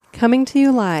Coming to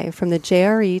you live from the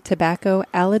JRE Tobacco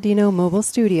Aladino Mobile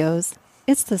Studios,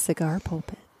 it's the Cigar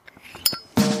Pulpit.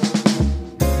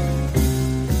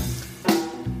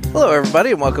 Hello,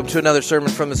 everybody, and welcome to another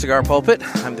sermon from the Cigar Pulpit.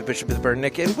 I'm the Bishop of the Burn,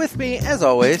 Nick, and with me, as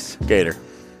always, Gator.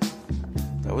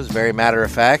 That was very matter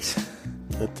of fact.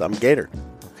 I'm Gator.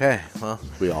 Okay, well,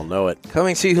 we all know it.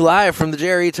 Coming to you live from the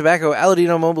JRE Tobacco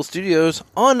Aladino Mobile Studios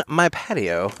on my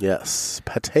patio. Yes,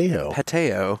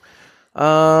 patio.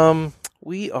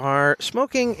 We are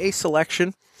smoking a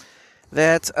selection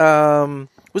that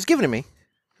was given to me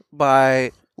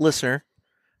by listener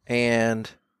and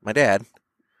my dad.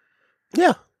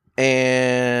 Yeah.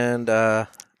 And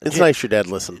it's nice your dad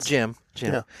listens. Jim.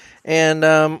 Yeah. And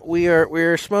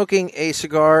we're smoking a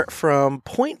cigar from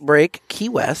Point Break, Key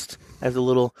West. I have the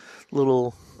little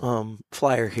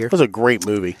flyer here. It was a great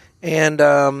movie. And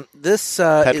this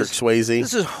Patrick Swayze.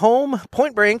 This is home.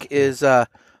 Point Break is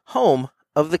home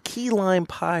of the key lime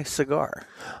pie cigar.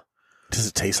 Does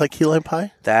it taste like key lime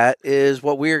pie? That is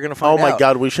what we are going to find out. Oh my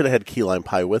God, we should have had key lime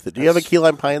pie with it. Do you have a key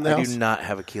lime pie in the house? I do not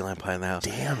have a key lime pie in the house.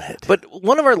 Damn it. But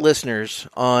one of our listeners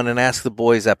on an Ask the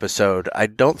Boys episode, I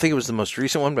don't think it was the most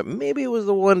recent one, but maybe it was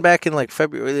the one back in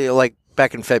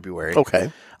February.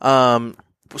 Okay.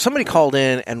 Somebody called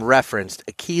in and referenced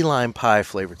a key lime pie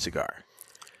flavored cigar.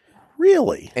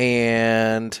 Really?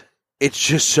 And it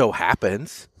just so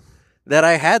happens that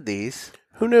I had these.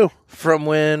 Who knew? From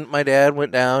when my dad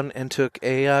went down and took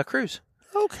a cruise.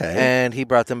 Okay. And he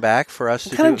brought them back for us to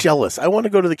do. I'm kind of jealous. I want to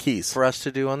go to the Keys. For us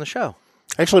to do on the show.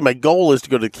 Actually, my goal is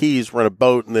to go to the Keys, rent a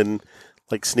boat, and then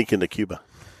sneak into Cuba.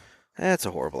 That's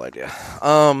a horrible idea.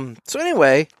 So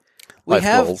anyway, we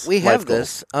have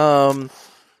this.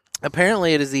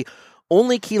 Apparently, it is the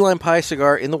only key lime pie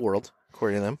cigar in the world,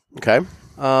 according to them. Okay.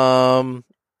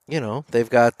 They've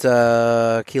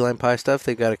got key lime pie stuff.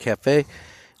 They've got a cafe.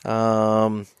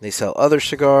 They sell other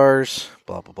cigars.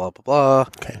 Blah blah blah blah blah.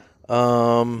 Okay.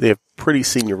 They have pretty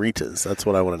senoritas. That's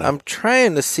what I want to know. I'm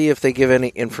trying to see if they give any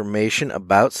information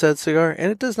about said cigar,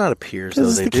 and it does not appear as though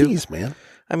they do. Keys, man.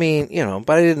 I mean,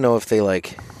 but I didn't know if they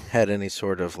had any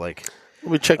sort of Let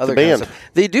me check the other band.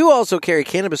 They do also carry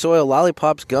cannabis oil,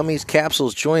 lollipops, gummies,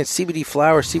 capsules, joints, CBD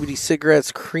flower, CBD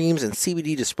cigarettes, creams, and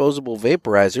CBD disposable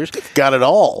vaporizers. Got it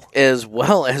all. As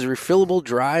well as refillable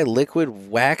dry liquid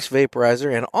wax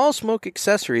vaporizer and all smoke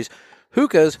accessories,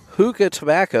 hookahs, hookah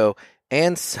tobacco,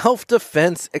 and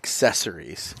self-defense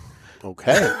accessories.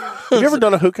 Okay. Have you ever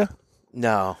done a hookah?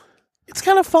 No. It's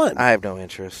kind of fun. I have no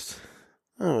interest.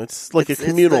 Oh, it's like a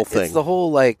communal thing. It's the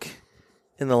whole,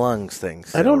 in the lungs thing.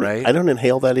 So, right? I don't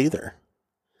inhale that either.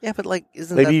 Yeah, but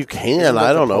isn't maybe you can?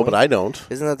 I don't know, but I don't.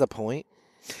 Isn't that the point?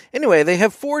 Anyway, they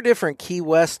have 4 different Key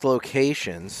West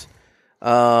locations.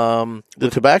 The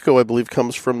tobacco, I believe,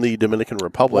 comes from the Dominican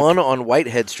Republic. One on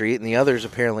Whitehead Street, and the others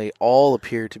apparently all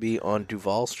appear to be on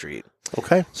Duval Street.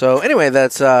 Okay. So anyway,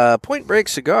 that's Point Break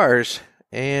Cigars,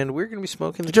 and we're going to be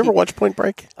smoking. Did you ever watch Point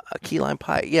Break? Key lime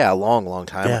pie. Yeah, a long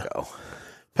time ago.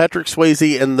 Patrick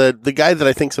Swayze and the guy that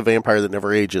I think's a vampire that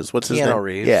never ages. What's his name? Keanu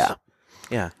Reeves.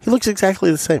 Yeah. He looks exactly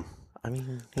the same. I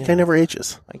mean, the guy never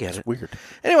ages. I get it. Weird.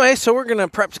 Anyway, so we're going to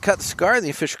prep to cut the cigar. The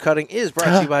official cutting is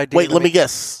brought to you by Dan Wait, let me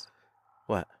guess.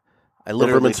 What?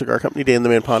 Riverman Cigar Company, Dan the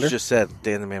Man Ponder? Just said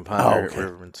Dan the Man Ponder at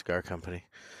Riverman Cigar Company.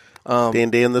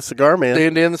 Dan the Cigar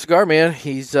Man. Dan the Cigar Man.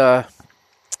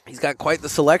 He's got quite the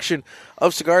selection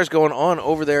of cigars going on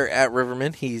over there at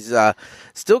Riverman. He's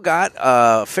still got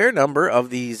a fair number of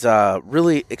these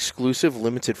really exclusive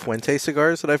limited Fuente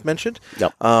cigars that I've mentioned.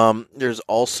 Yep. There's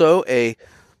also a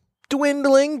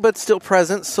dwindling but still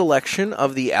present selection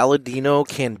of the Aladino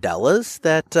Candelas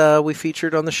that we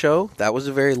featured on the show. That was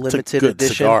a very limited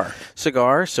edition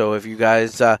cigar. So if you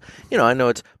guys, I know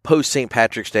it's post St.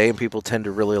 Patrick's Day and people tend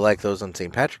to really like those on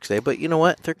St. Patrick's Day, but you know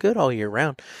what? They're good all year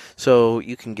round. So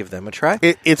you can give them a try.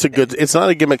 It's not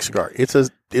a gimmick cigar. It's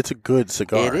a good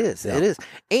cigar. It is. Yeah. It is.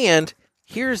 And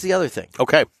here's the other thing.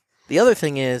 Okay. The other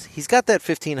thing is he's got that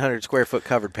 1,500 square foot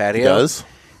covered patio. He does.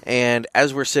 And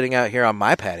as we're sitting out here on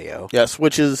my patio, yes,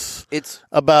 which is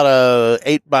about a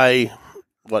 8 by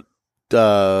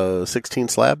 16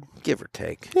 slab, give or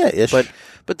take. Yeah, ish.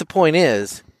 But the point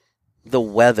is, the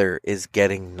weather is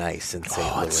getting nice in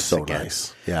St. Louis it's so again.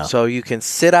 Nice. Yeah. So you can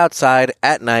sit outside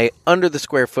at night under the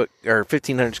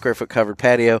 1,500 square foot covered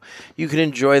patio. You can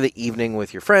enjoy the evening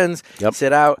with your friends. Yep.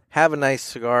 Sit out, have a nice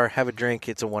cigar, have a drink.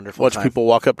 It's a wonderful time. Watch people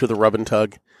walk up to the rub and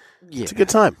tug. Yeah, it's a good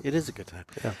time. It is a good time.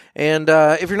 Yeah. And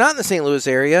if you're not in the St. Louis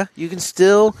area, you can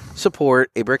still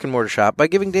support a brick and mortar shop by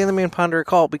giving Dan the Man Ponder a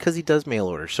call because he does mail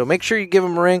orders. So make sure you give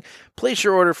him a ring, place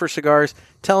your order for cigars,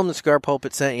 tell him the Cigar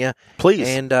Pulpit sent you. Please.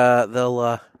 And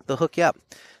they'll hook you up.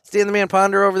 Dan the Man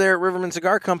Ponder over there at Riverman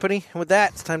Cigar Company. And with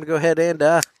that, it's time to go ahead and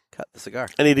cut the cigar.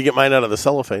 I need to get mine out of the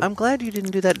cellophane. I'm glad you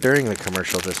didn't do that during the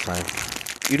commercial this time.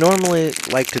 You normally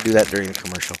like to do that during the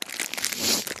commercial.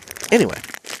 Anyway,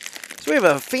 so we have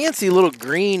a fancy little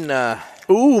green...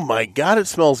 oh, my God, it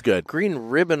smells good. Green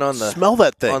ribbon on the... Smell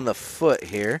that thing. On the foot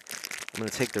here. I'm going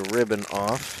to take the ribbon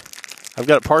off. I've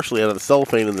got it partially out of the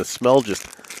cellophane, and the smell just,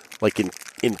 like,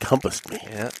 encompassed me.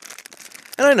 Yeah.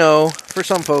 And I know, for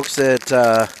some folks that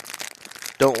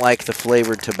don't like the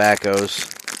flavored tobaccos,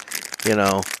 you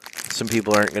know, some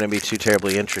people aren't going to be too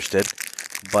terribly interested.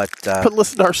 But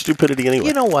listen to our stupidity anyway.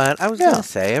 You know what? I was going to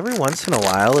say, every once in a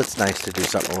while, it's nice to do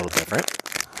something a little different.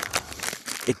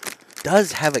 It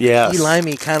does have a key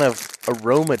limey kind of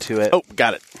aroma to it. Oh,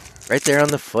 got it. Right there on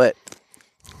the foot.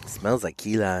 It smells like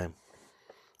key lime.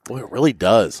 Boy, it really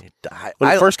does.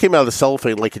 When it first came out of the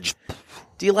cellophane, like it just...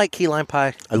 Do you like key lime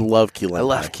pie? I love key lime pie. I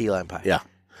love key lime pie. Yeah.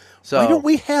 So, why don't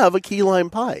we have a key lime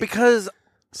pie? Because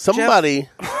somebody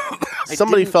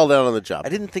fell down on the job. I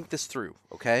didn't think this through,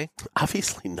 okay?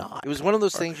 Obviously not. It was one of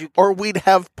those things or we'd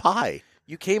have pie.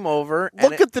 You came over.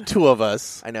 Look at the two of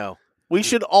us. I know. We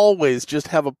should always just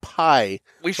have a pie.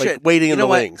 We should. Waiting in the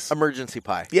wings. Emergency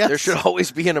pie. Yes. There should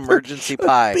always be an emergency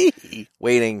pie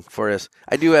waiting for us.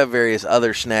 I do have various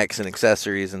other snacks and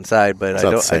accessories inside, but I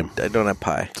don't have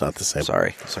pie. It's not the same.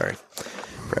 Sorry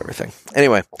for everything.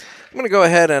 Anyway, I'm going to go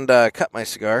ahead and cut my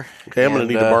cigar. Okay, I'm going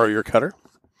to need to borrow your cutter.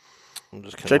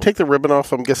 Should I take the ribbon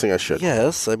off? I'm guessing I should.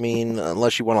 Yes. I mean,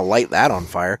 unless you want to light that on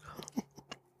fire.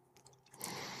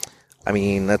 I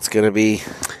mean, that's going to be...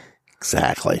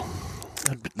 Exactly.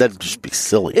 That'd just be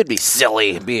silly. It'd be silly.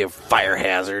 It'd be a fire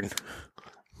hazard.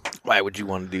 Why would you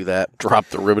want to do that? Drop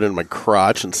the ribbon in my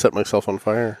crotch and set myself on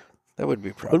fire. That would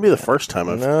be probably. It would be the first time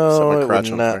I've set my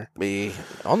crotch on fire. Be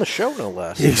on the show, no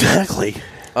less. Exactly.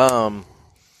 You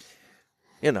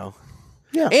know.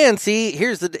 Yeah. And see,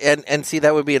 here's and see,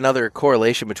 that would be another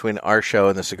correlation between our show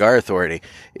and the Cigar Authority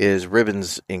is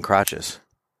ribbons in crotches.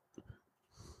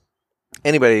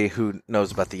 Anybody who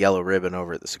knows about the yellow ribbon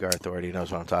over at the Cigar Authority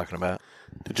knows what I'm talking about.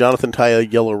 Did Jonathan tie a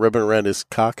yellow ribbon around his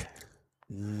cock?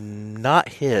 Not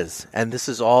his. And this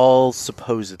is all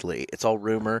supposedly. It's all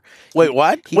rumor. Wait,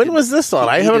 what? When was this on?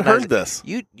 I haven't heard this.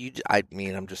 I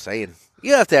mean, I'm just saying.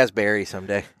 You have to ask Barry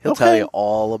someday. He'll tell you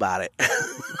all about it.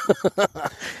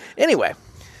 Anyway,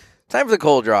 time for the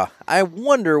cold draw. I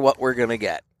wonder what we're going to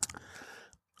get.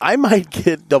 I might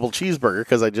get double cheeseburger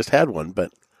because I just had one,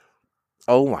 but...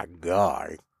 Oh, my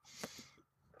God.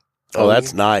 Oh,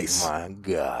 that's nice. Oh, my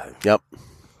God. Yep.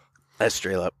 That's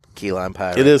straight up key lime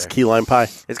pie. It is key lime pie.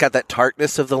 It's got that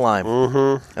tartness of the lime.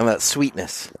 Mm-hmm. And that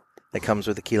sweetness that comes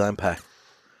with the key lime pie.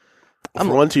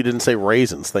 For once you didn't say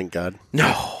raisins, thank God.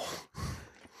 No.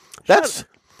 That's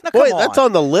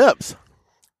on the lips.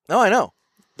 No, I know.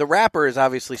 The wrapper is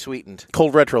obviously sweetened.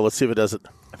 Cold retro, let's see if it does it.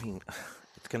 I mean,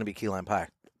 it's going to be key lime pie.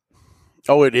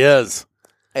 Oh, it is.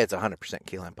 Hey, it's 100%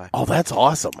 key lime pie. Oh, that's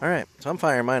awesome. All right, so I'm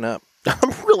firing mine up.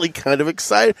 I'm really kind of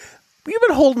excited. You've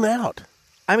been holding out.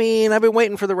 I mean, I've been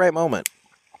waiting for the right moment.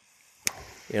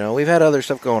 You know, we've had other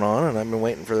stuff going on, and I've been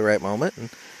waiting for the right moment. And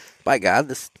by God,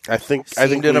 this I think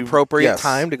an appropriate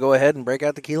time to go ahead and break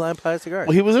out the key lime pie cigar.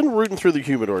 Well, he was rooting through the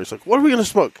humidor. He's like, "What are we going to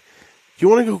smoke? You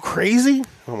want to go crazy?"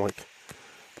 I'm like,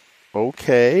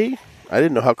 "Okay." I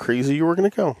didn't know how crazy you were going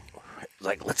to go.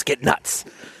 Like, let's get nuts.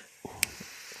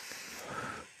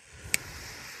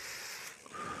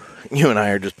 You and I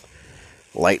are just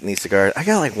lighting these cigars. I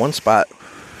got like one spot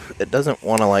that doesn't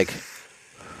want to like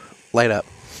light up.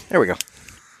 There we go.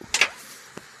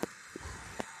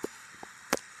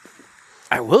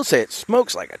 I will say it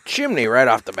smokes like a chimney right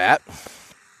off the bat.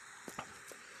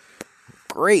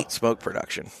 Great smoke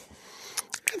production.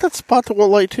 That spot that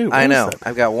won't light too. I know.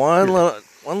 I've got one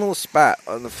little spot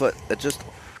on the foot that just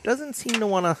doesn't seem to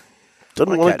want to.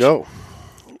 Doesn't want to go.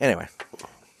 Anyway.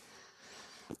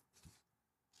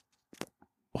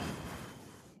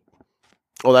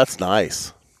 Oh, that's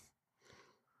nice.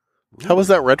 How was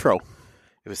that retro?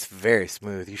 It was very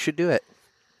smooth. You should do it.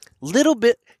 Little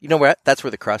bit. You know what? That's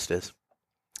where the crust is.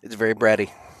 It's very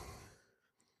bready.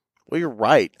 Well, you're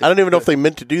right. I don't even know if they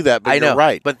meant to do that, but you're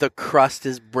right. But the crust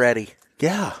is bready.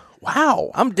 Yeah. Wow.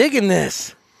 I'm digging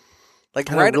this.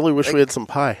 Like, I really wish we had some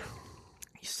pie.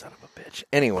 You son of a bitch.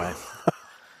 Anyway.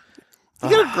 You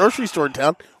got a grocery store in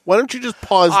town. Why don't you just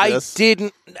pause this? I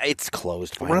didn't. It's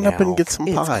closed by now. Run up and get some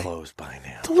pie. It's closed by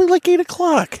now. It's only like 8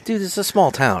 o'clock. Dude, it's a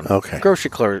small town. Okay. Grocery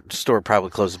store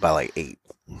probably closes by like 8.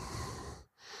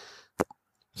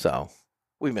 So,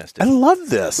 we missed it. I love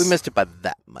this. We missed it by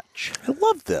that much. I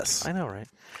love this. I know, right?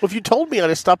 Well, if you told me, I'd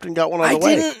have stopped and got one on the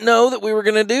way. I didn't know that we were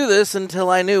going to do this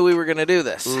until I knew we were going to do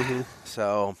this. Mm-hmm.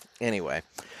 So, anyway.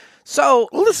 So,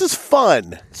 well, this is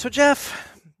fun. So,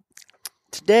 Jeff,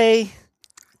 today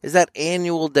is that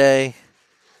annual day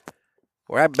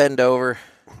where I bend over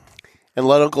and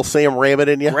let Uncle Sam ram it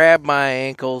in you, grab my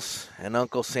ankles, and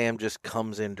Uncle Sam just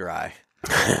comes in dry.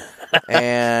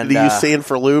 And do you use sand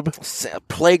for lube?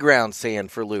 Playground sand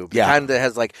for lube. Yeah, kind of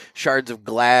has like shards of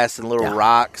glass and little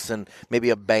rocks and maybe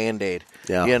a Band-Aid.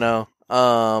 Yeah, you know,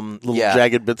 little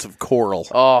jagged bits of coral.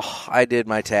 Oh, I did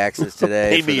my taxes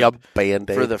today. Maybe a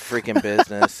Band-Aid for the freaking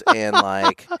business, and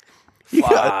like, you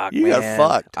got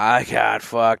fucked. I got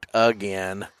fucked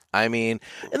again. I mean,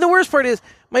 and the worst part is,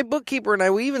 my bookkeeper and I,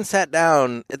 we even sat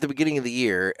down at the beginning of the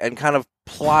year and kind of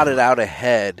plotted out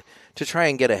ahead to try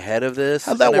and get ahead of this.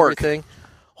 How'd that work?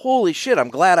 Holy shit, I'm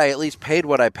glad I at least paid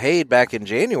what I paid back in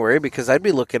January, because I'd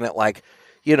be looking at like,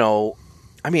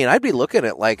 I'd be looking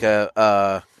at like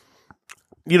a...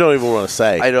 You don't even want to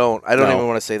say. I don't even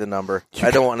want to say the number.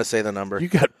 I don't want to say the number. You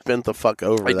got bent the fuck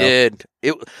over, I did.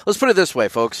 Let's put it this way,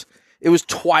 folks. It was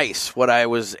twice what I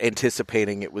was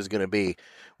anticipating it was going to be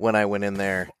when I went in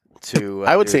there to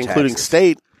I would say including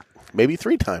state, maybe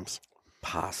 3 times.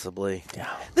 Possibly. Yeah.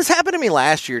 This happened to me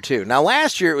last year, too. Now,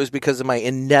 last year it was because of my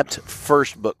inept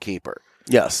first bookkeeper.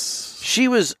 Yes. She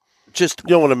was just... You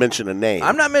don't want to mention a name.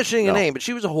 I'm not mentioning a name, but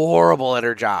she was horrible at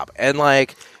her job. And,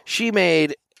 like, she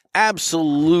made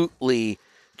absolutely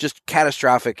just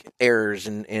catastrophic errors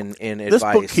in advice. This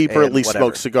bookkeeper at least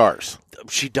smokes cigars.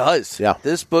 She does. Yeah.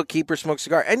 This bookkeeper smokes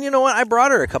cigars. And you know what? I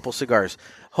brought her a couple cigars,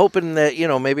 hoping that,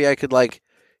 maybe I could, like,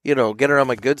 get her on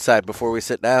my good side before we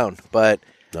sit down. But...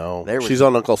 No, she's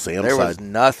on Uncle Sam's side. There was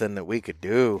nothing that we could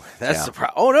do. That's the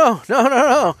problem. Oh,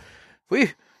 no.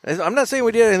 I'm not saying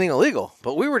we did anything illegal,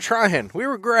 but we were trying. We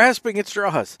were grasping at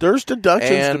straws. There's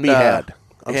deductions to be had.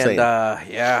 I'm saying.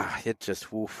 It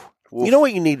just, woof. You know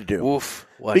what you need to do? Woof.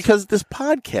 What? Because this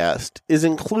podcast is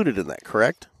included in that,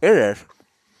 correct? It is.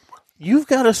 You've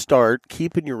got to start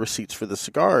keeping your receipts for the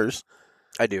cigars.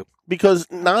 I do. Because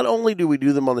not only do we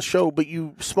do them on the show, but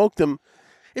you smoke them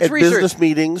It's at research, business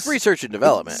meetings. It's research and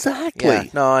development. Exactly. Yeah.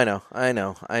 No, I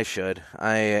know. I should.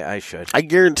 I should. I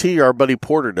guarantee you our buddy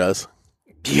Porter does.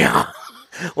 Yeah.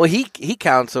 Well, he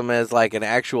counts them as like an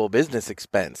actual business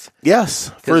expense.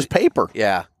 Yes, for his paper.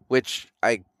 Yeah, which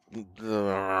that's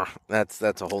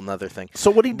a whole nother thing. So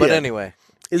what he did. But anyway.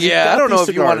 I don't know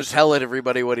if you want to tell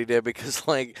everybody what he did, because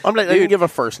like... I didn't give a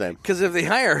first name. Because if the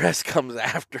IRS comes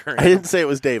after him... I didn't say it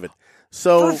was David.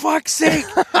 So, for fuck's sake,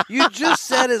 you just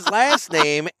said his last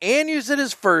name, and you said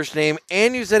his first name,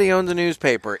 and you said he owns a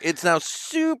newspaper. It's now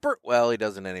super... Well, he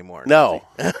doesn't anymore. No.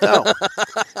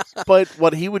 But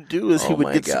what he would do is he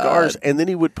would get cigars, and then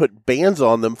he would put bands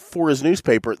on them for his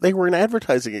newspaper. They were an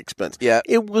advertising expense. Yeah.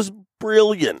 It was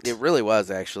brilliant. It really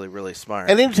was actually really smart.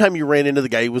 And anytime you ran into the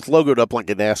guy, he was logoed up like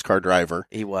a NASCAR driver.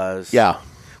 He was. Yeah.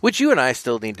 Which you and I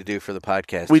still need to do for the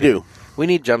podcast. We do. We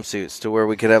need jumpsuits to where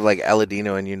we could have like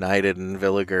Aladino and United and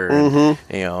Villiger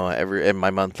and, and My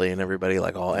Monthly and everybody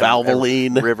like all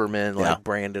Valvoline, Riverman like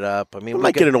branded up. I mean, we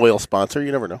might get an oil sponsor.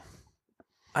 You never know.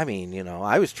 I mean,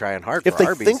 I was trying hard. If for they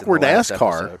Arby's think we're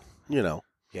NASCAR,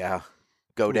 Yeah.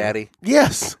 GoDaddy.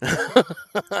 Yes.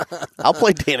 I'll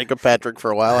play Danica Patrick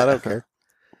for a while. I don't care.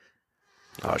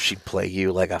 Oh, she'd play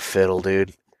you like a fiddle,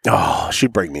 dude. Oh,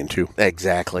 she'd break me in two.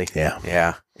 Exactly. Yeah.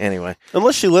 Yeah. Anyway.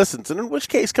 Unless she listens, and in which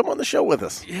case, come on the show with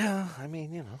us. Yeah, I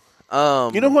mean, you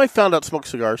know who I found out smoked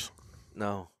cigars?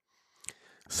 No.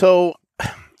 So,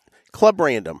 Club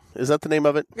Random. Is that the name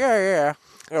of it? Yeah.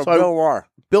 So Bill Maher.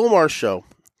 Bill Maher's show.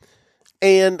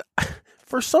 And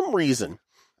for some reason,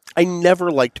 I never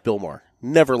liked Bill Maher.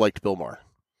 Never liked Bill Maher.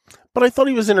 But I thought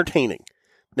he was entertaining.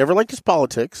 Never liked his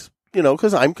politics,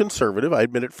 because I'm conservative. I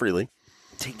admit it freely.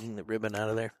 Taking the ribbon out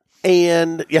of there.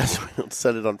 And, yes,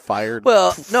 set it on fire.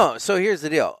 Well, no, so here's the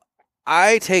deal.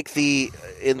 I take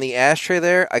in the ashtray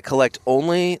there, I collect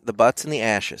only the butts and the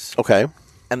ashes. Okay.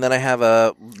 And then I have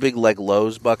a big, like,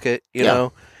 Lowe's bucket, you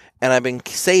know? And I've been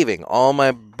saving all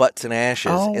my butts and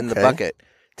ashes in the bucket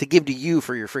to give to you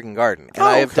for your freaking garden. And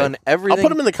I have done everything. I'll put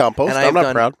them in the compost. I'm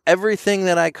not proud. Everything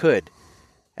that I could.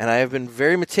 And I have been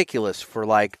very meticulous for,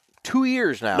 like, 2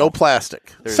 years now. No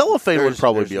plastic. Cellophane would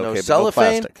probably be okay, but no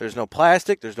plastic. There's no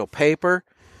plastic. There's no paper.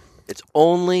 It's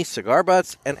only cigar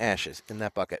butts and ashes in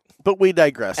that bucket. But we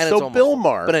digress. And so Bill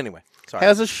Maher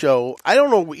has a show. I don't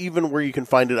know even where you can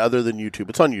find it other than YouTube.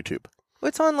 It's on YouTube.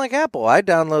 It's on like Apple. I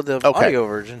download the audio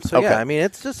version. So yeah, I mean,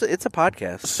 it's a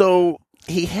podcast. So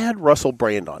he had Russell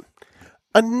Brand on.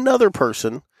 Another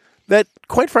person that,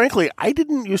 quite frankly, I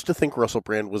didn't used to think Russell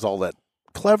Brand was all that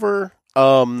clever.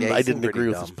 I didn't agree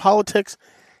with his politics.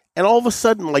 And all of a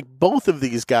sudden, like, both of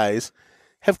these guys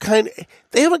have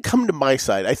they haven't come to my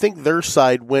side. I think their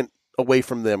side went away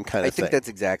from them kind of thing. I think that's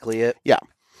exactly it. Yeah.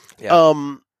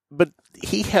 But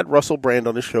he had Russell Brand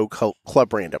on his show,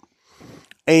 Club Random.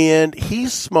 And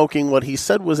he's smoking what he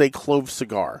said was a clove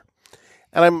cigar.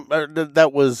 And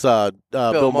that was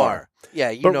Bill Maher.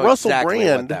 Yeah, but know Russell exactly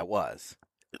Brand, what that was.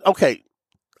 Okay.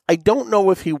 I don't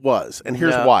know if he was, and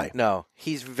here's why. No,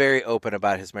 he's very open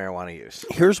about his marijuana use.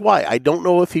 Here's why. I don't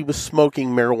know if he was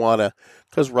smoking marijuana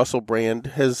because Russell Brand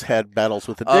has had battles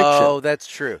with addiction. Oh, that's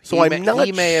true. So I'm not sure.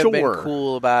 He may have been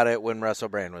cool about it when Russell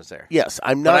Brand was there. Yes,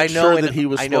 I'm not sure that he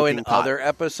was smoking I know in pot. other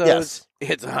episodes,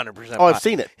 it's 100% pot. Oh, I've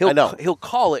seen it. I know. He'll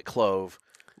call it clove,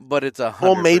 but it's 100%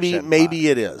 Well, maybe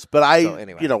it is. But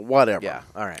anyway. Whatever. Yeah,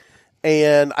 all right.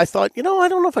 And I thought, I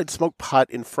don't know if I'd smoke pot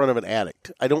in front of an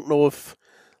addict. I don't know if...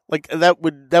 Like, that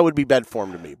would be bad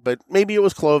form to me. But maybe it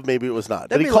was clove, maybe it was not.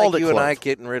 That'd but he be called like it you clove. and I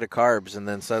getting rid of carbs, and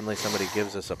then suddenly somebody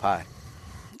gives us a pie.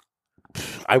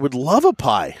 I would love a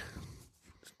pie.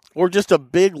 Or just a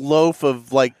big loaf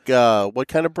of, like, what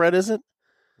kind of bread is it?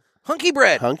 Hunky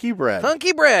bread. Hunky bread.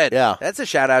 Hunky bread. Yeah. That's a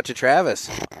shout out to Travis,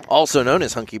 also known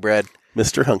as Hunky Bread.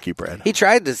 Mr. Hunky Bread. He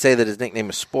tried to say that his nickname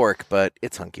was Spork, but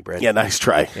it's Hunky Bread. Yeah, nice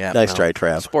try. Yeah, nice try,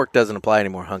 Trav. Spork doesn't apply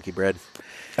anymore, Hunky Bread.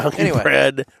 Hunky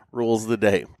Bread rules the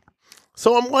day.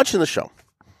 So I'm watching the show,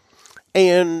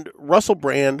 and Russell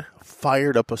Brand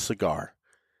fired up a cigar.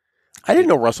 I didn't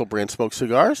know Russell Brand smoked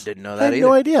cigars. Didn't know that either. I had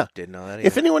no idea. Didn't know that either.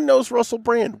 If anyone knows Russell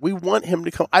Brand, we want him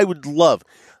to come. I would love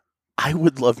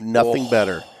nothing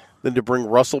better than to bring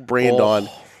Russell Brand on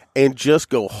and just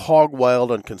go hog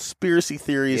wild on conspiracy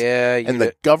theories and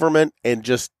the government and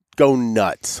just go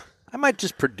nuts. I might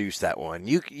just produce that one.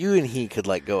 You and he could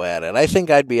go at it. I think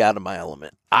I'd be out of my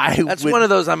element. That's one of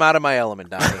those I'm out of my element,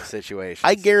 Donnie, situations.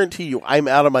 I guarantee you I'm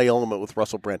out of my element with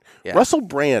Russell Brand. Yeah. Russell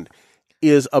Brand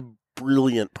is a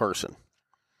brilliant person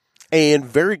and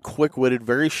very quick-witted,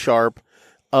 very sharp.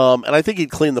 And I think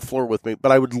he'd clean the floor with me,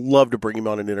 but I would love to bring him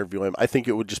on and interview him. I think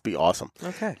it would just be awesome.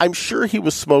 Okay. I'm sure he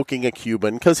was smoking a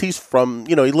Cuban because he's from,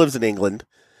 he lives in England.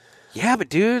 Yeah, but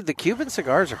dude, the Cuban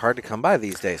cigars are hard to come by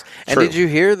these days. And True. did you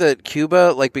hear that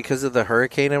Cuba, because of the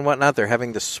hurricane and whatnot, they're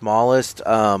having the smallest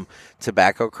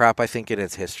tobacco crop, I think, in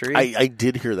its history? I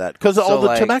did hear that because all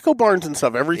the tobacco barns and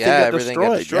stuff, everything got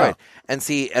destroyed. Yeah.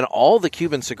 And all the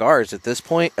Cuban cigars at this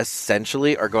point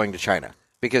essentially are going to China.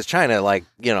 Because China,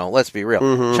 let's be real.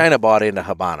 Mm-hmm. China bought into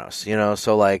Habanos,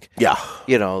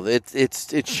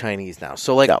 it's Chinese now.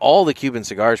 So, all the Cuban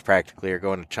cigars practically are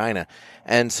going to China.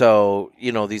 And so,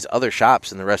 these other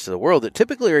shops in the rest of the world that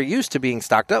typically are used to being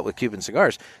stocked up with Cuban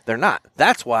cigars, they're not.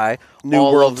 That's why New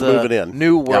World's moving in.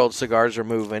 New World cigars are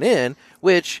moving in,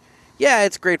 which,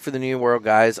 it's great for the New World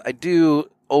guys. I do,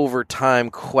 over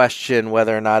time, question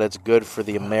whether or not it's good for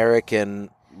the American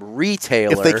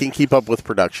retailer if they can keep up with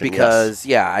production, because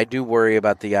I do worry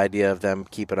about the idea of them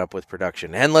keeping up with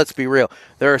production. And let's be real,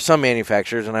 there are some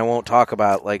manufacturers, and I won't talk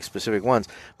about specific ones,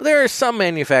 but there are some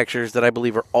manufacturers that I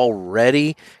believe are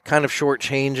already kind of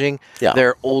shortchanging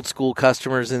their old school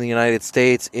customers in the United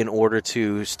States in order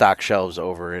to stock shelves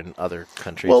over in other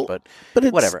countries. But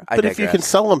whatever. But if you can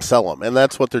sell them, and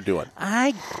that's what they're doing.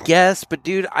 I guess, but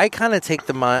dude, I kind of take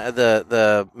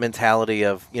the mentality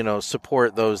of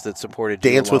support those that supported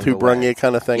you. Dance with who brung you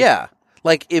kind of thing. Yeah.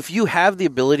 If you have the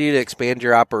ability to expand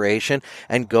your operation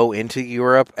and go into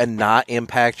Europe and not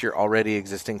impact your already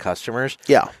existing customers,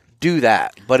 do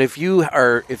that. But if you're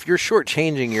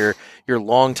shortchanging your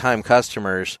longtime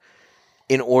customers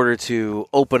in order to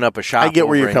open up a shop I get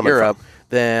where over you're in coming Europe, from.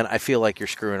 then I feel like you're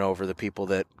screwing over the people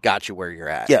that got you where you're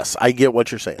at. Yes, I get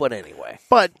what you're saying. But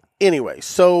anyway.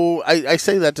 So I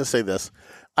say that to say this.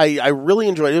 I really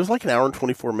enjoyed it. It was like an hour and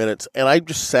 24 minutes, and I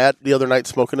just sat the other night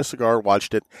smoking a cigar,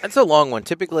 watched it. That's a long one.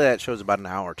 Typically, that show's about an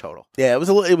hour total. Yeah, it was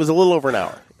a little over an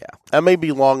hour. Yeah. That may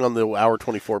be long on the hour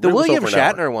 24, but the William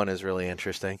Shatner hour. one is really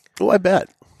interesting. Oh, I bet.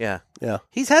 Yeah. Yeah.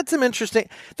 He's had some interesting...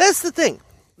 That's the thing.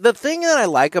 The thing that I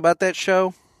like about that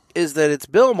show is that it's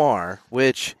Bill Maher,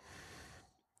 which,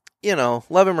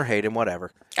 love him or hate him, whatever.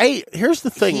 Hey, here's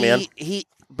the thing, man.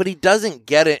 But he doesn't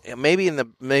get it. Maybe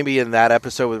in that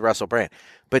episode with Russell Brand.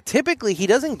 But typically, he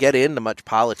doesn't get into much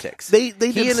politics. He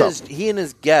and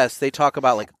his guests, they talk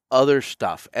about other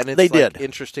stuff, and it's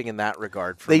interesting in that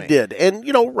regard. For me. They did, and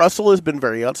Russell has been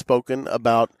very outspoken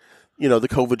about the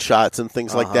COVID shots and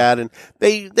things like that, and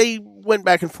they went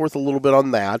back and forth a little bit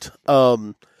on that.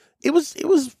 It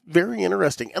was very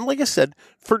interesting, and like I said,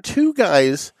 for two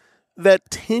guys that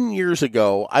 10 years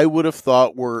ago I would have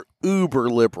thought were uber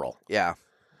liberal,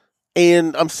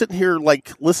 and I'm sitting here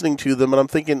listening to them, and I'm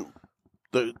thinking.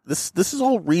 This is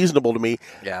all reasonable to me.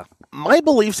 Yeah. My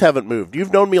beliefs haven't moved.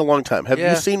 You've known me a long time. Have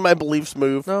you seen my beliefs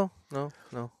move? No.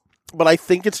 But I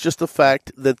think it's just the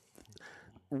fact that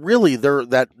really,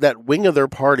 that wing of their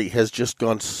party has just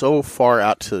gone so far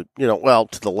out to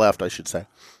to the left, I should say.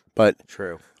 But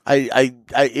true.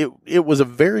 It was a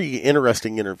very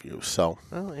interesting interview. So,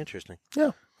 interesting.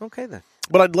 Yeah. Okay then.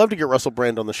 But I'd love to get Russell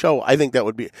Brand on the show. I think that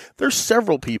would be. There's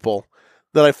several people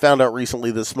that I found out recently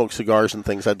that smoke cigars and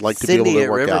things. I'd like to be able to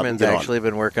work out. Riverman's actually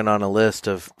been working on a list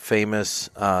of famous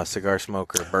cigar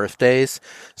smoker birthdays,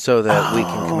 so that we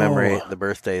can commemorate the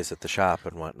birthdays at the shop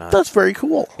and whatnot. That's very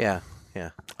cool. Yeah.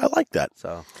 I like that.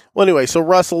 So, well, anyway,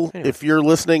 Russell, if you're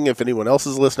listening, if anyone else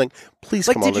is listening, please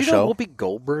come on the show. Did you know Whoopi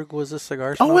Goldberg was a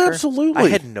cigar smoker? Oh, absolutely. I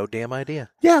had no damn idea.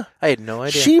 Yeah. I had no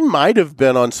idea. She might have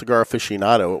been on Cigar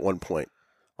Aficionado at one point.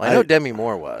 Well, I know Demi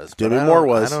Moore was. Demi Moore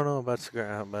was. I don't know about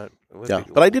cigar, but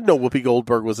but I did know Whoopi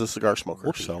Goldberg was a cigar smoker.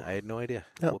 Whoopi, so I had no idea.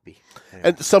 Yeah. Whoopi. Anyway.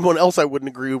 And someone else I wouldn't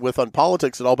agree with on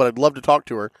politics at all, but I'd love to talk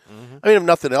to her. Mm-hmm. I mean, if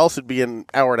nothing else, it'd be an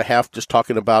hour and a half just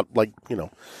talking about,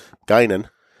 Guinan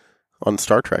on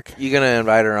Star Trek. You going to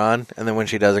invite her on, and then when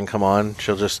she doesn't come on,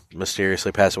 she'll just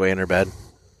mysteriously pass away in her bed?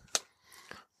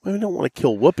 Well, I don't want to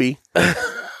kill Whoopi.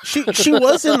 She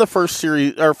was in the first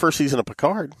season of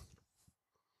Picard.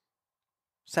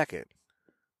 Second.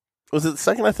 Was it the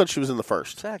second? I thought she was in the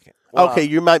first. Second. Well, okay,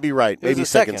 you might be right. Maybe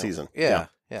second season. Yeah,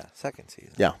 second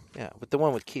season. Yeah. Yeah, with the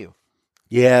one with Q.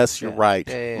 Yes, you're right.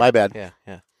 Yeah, my bad.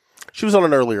 Yeah. She was on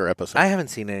an earlier episode. I haven't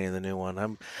seen any of the new one.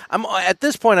 I'm at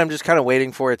this point. I'm just kind of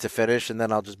waiting for it to finish, and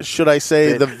then I'll just. Should I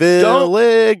say the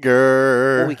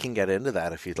Villager? Well, we can get into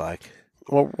that if you'd like.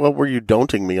 What were you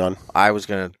don'ting me on? I was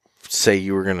going to say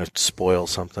you were going to spoil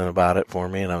something about it for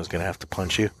me, and I was going to have to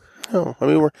punch you. Oh, I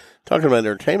mean, we're talking about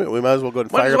entertainment. We might as well go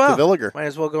and fire up the Villager. Might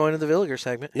as well go into the Villager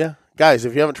segment. Yeah. Guys,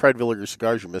 if you haven't tried Villager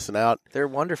cigars, you're missing out. They're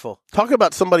wonderful. Talk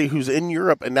about somebody who's in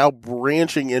Europe and now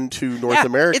branching into North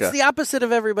America. It's the opposite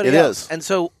of everybody else. And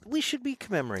so we should be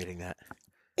commemorating that.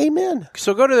 Amen.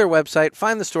 So go to their website,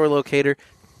 find the store locator,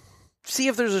 see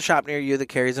if there's a shop near you that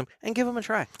carries them, and give them a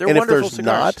try. They're wonderful cigars. And if there's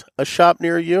not a shop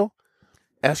near you,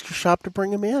 ask your shop to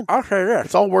bring them in. I'll say this.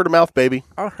 It's all word of mouth, baby.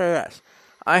 I'll say this.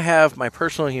 I have my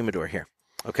personal humidor here.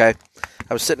 Okay,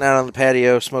 I was sitting out on the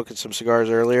patio smoking some cigars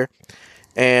earlier,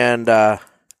 and I've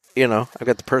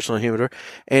got the personal humidor,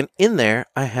 and in there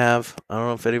I have, I don't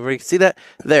know if anybody can see that,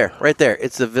 right there.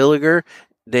 It's the Villager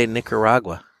de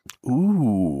Nicaragua.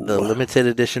 Ooh, the limited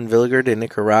edition Villager de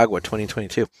Nicaragua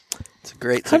 2022. It's a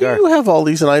great cigar. How do you have all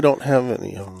these and I don't have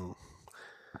any of them?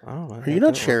 Are you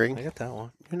not sharing? I got that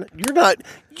one. You're not.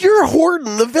 You're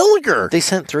hoarding the Villager. They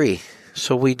sent 3.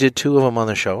 So we did 2 of them on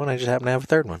the show, and I just happened to have a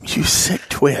third one. You sick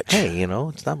twitch. Hey,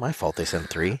 it's not my fault they sent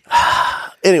 3.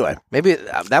 Anyway. Maybe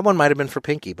that one might have been for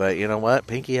Pinky, but you know what?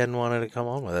 Pinky hadn't wanted to come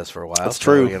on with us for a while. That's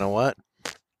true. You know what?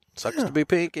 Sucks to be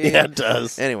Pinky. Yeah, it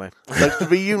does. Anyway. Sucks to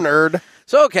be you, nerd.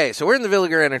 So, okay. So we're in the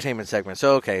Villager entertainment segment.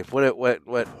 So, okay. What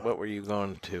were you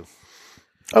going to?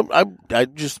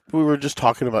 We were just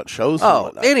talking about shows.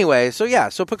 Anyway. So, yeah.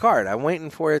 So Picard. I'm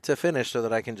waiting for it to finish so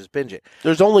that I can just binge it.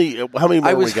 There's only, how many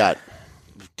more we got?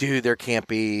 Dude, there can't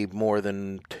be more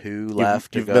than 2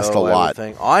 left You've to go. Missed a lot.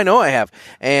 Oh, I know I have.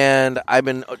 And I've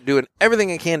been doing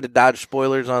everything I can to dodge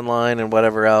spoilers online and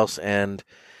whatever else. And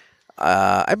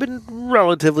I've been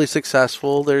relatively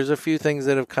successful. There's a few things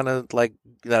that have kind of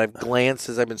that I've glanced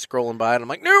as I've been scrolling by. And I'm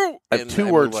like, no! I have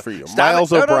 2 words for you. Stop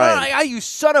Miles it. O'Brien. No, you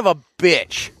son of a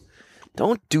bitch.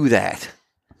 Don't do that.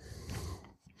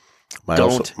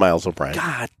 Miles O'Brien.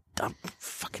 God, I'm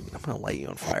going to light you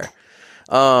on fire.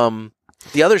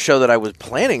 The other show that I was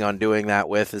planning on doing that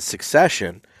with is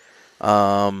Succession,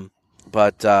 but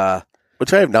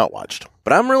which I have not watched.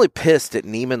 But I'm really pissed at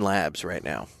Neiman Labs right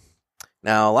now.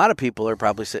 Now, a lot of people are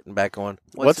probably sitting back going,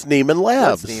 "What's Neiman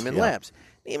Labs?" What's Neiman Labs?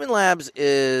 Neiman Labs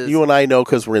is... You and I know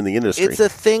because we're in the industry. It's a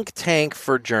think tank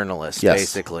for journalists,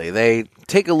 basically. They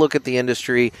take a look at the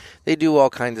industry. They do all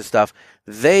kinds of stuff.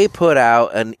 They put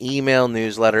out an email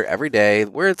newsletter every day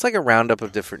where it's like a roundup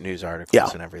of different news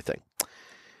articles and everything.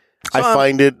 So I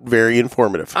find it very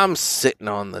informative. I'm sitting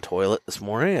on the toilet this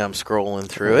morning. I'm scrolling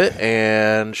through it,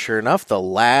 and sure enough, the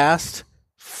last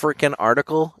freaking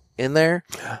article in there...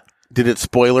 Did it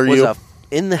spoiler you?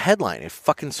 In the headline. It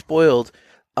fucking spoiled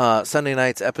Sunday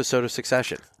night's episode of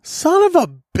Succession. Son of a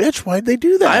bitch, why'd they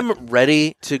do that? I'm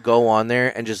ready to go on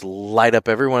there and just light up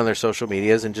every one of their social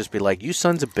medias and just be like, you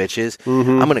sons of bitches,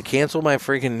 I'm going to cancel my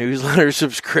freaking newsletter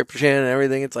subscription and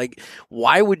everything. It's like,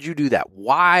 why would you do that?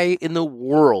 Why in the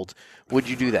world would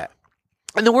you do that?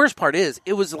 And the worst part is,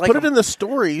 it was like... Put it in the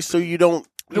story so you don't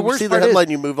see the headline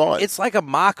and you move on. It's like a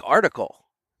mock article.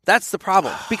 That's the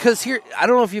problem. Because here, I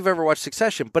don't know if you've ever watched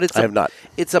Succession, but I have not.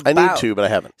 It's about... I need to, but I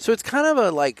haven't. So it's kind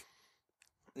of a,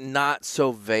 not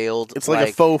so veiled... It's like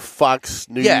a faux Fox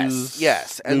News...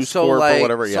 Yes. And News so, Corp or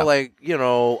whatever, So,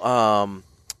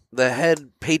 the head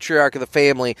patriarch of the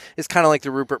family is kind of like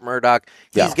the Rupert Murdoch.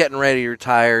 He's getting ready to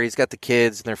retire. He's got the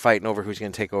kids, and they're fighting over who's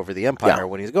going to take over the empire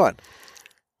when he's gone.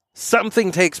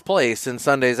 Something takes place in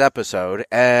Sunday's episode,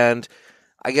 and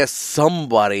I guess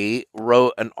somebody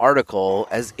wrote an article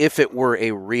as if it were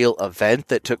a real event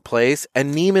that took place,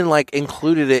 and Neiman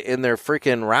included it in their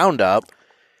freaking roundup.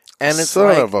 And it's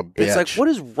Son of a bitch. It's like, what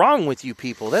is wrong with you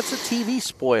people? That's a TV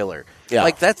spoiler. Yeah.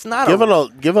 That's not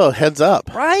give a heads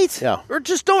up. Right? Yeah. Or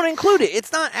just don't include it.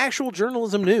 It's not actual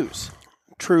journalism news.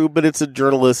 True, but it's a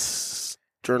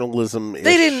journalism They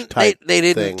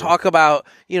didn't talk about,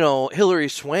 Hillary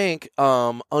Swank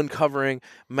uncovering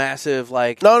massive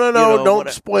don't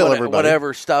spoil everybody.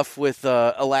 Whatever stuff with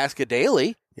Alaska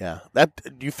Daily. Yeah. That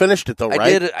you finished it though,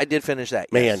 right? I did finish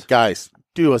that. Man, yes. Guys,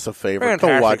 do us a favor.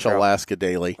 Fantastic Go watch show. Alaska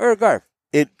Daily.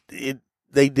 They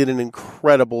They did an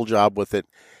incredible job with it.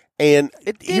 And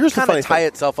here's the funny thing. Tie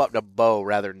itself up to bow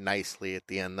rather nicely at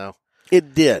the end, though.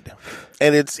 It did.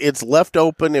 And it's left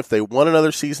open. If they want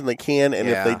another season, they can. And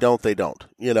if they don't, they don't.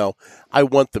 I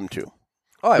want them to.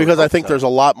 Because I think there's a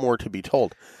lot more to be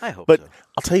told. I hope so. But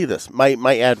I'll tell you this.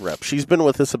 My ad rep, she's been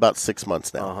with us about 6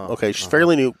 months now. Okay, she's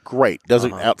fairly new. Great. Does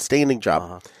an outstanding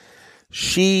job.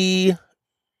 She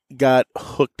got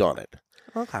hooked on it.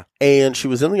 Okay. And she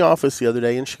was in the office the other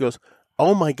day, and she goes,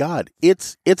 "Oh my God,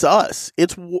 it's us.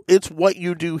 It's what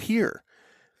you do here."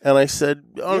 And I said,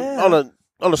 on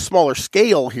a smaller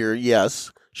scale here,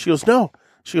 yes. She goes, "No."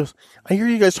 She goes, "I hear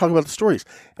you guys talk about the stories,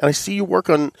 and I see you work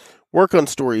on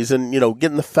stories, and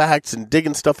getting the facts and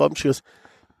digging stuff up." And she goes,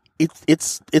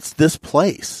 "It's this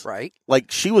place, right?"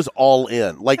 Like she was all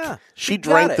in. Like she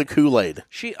drank the Kool-Aid.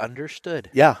 She understood.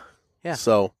 Yeah. Yeah.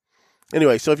 So.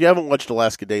 Anyway, so if you haven't watched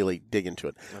Alaska Daily, dig into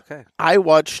it. Okay. I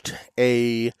watched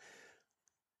a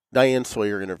Diane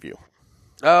Sawyer interview.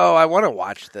 Oh, I want to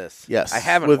watch this. Yes. I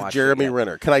haven't with watched Jeremy it yet.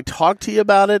 Renner. Can I talk to you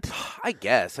about it? I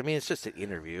guess. I mean, it's just an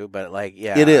interview, but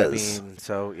It is.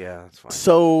 it's fine.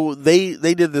 So they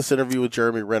did this interview with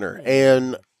Jeremy Renner,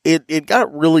 and it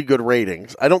got really good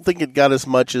ratings. I don't think it got as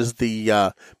much as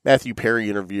the Matthew Perry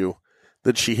interview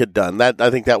that she had done. I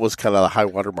think that was kind of the high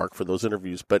watermark for those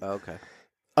interviews. But okay.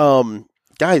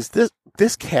 Guys,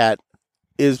 this cat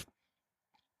is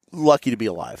lucky to be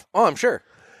alive. Oh, I'm sure.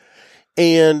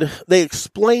 And they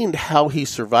explained how he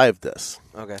survived this.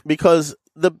 Okay. Because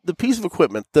the piece of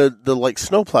equipment, the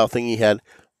snowplow thing he had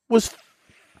was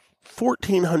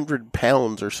 1,400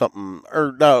 pounds or something,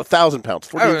 or no, 1,000 pounds,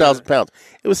 14,000 pounds.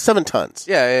 It was 7 tons.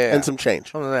 Yeah. And some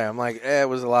change. I'm like, it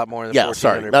was a lot more than 1,400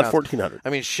 sorry, not pounds. 1,400.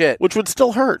 I mean, shit. Which would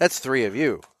still hurt. That's 3 of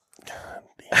you.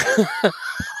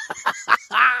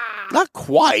 Not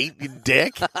quite, you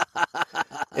dick.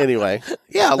 Anyway,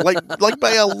 yeah, like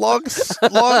by a long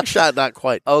shot, not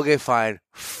quite. Okay, fine.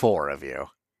 4 of you.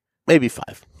 Maybe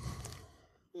 5.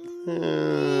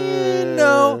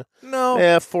 No.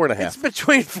 Yeah, 4.5. It's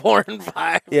between 4 and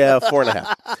 5. Yeah,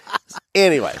 4.5.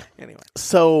 Anyway.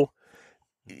 So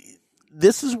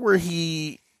this is where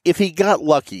if he got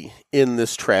lucky in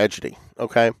this tragedy,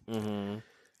 okay? Mm-hmm.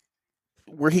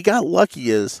 Where he got lucky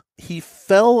is he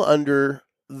fell under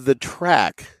the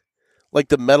track, like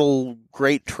the metal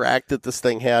grate track that this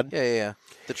thing had. Yeah.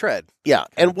 The tread. Yeah,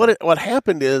 and what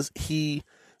happened is he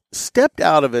stepped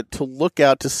out of it to look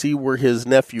out to see where his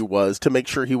nephew was to make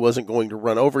sure he wasn't going to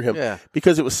run over him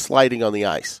because it was sliding on the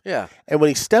ice. Yeah. And when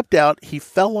he stepped out, he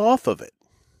fell off of it.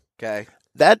 Okay.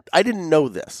 That I didn't know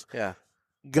this. Yeah.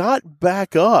 Got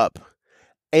back up,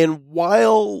 and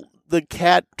while the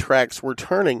cat tracks were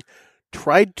turning,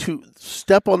 tried to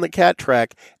step on the cat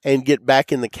track and get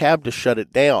back in the cab to shut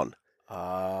it down.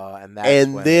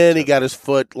 And then he got his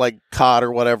foot caught or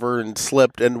whatever and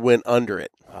slipped and went under it.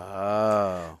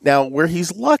 Oh. Now, where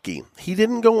he's lucky, he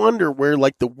didn't go under where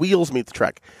the wheels meet the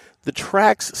track. The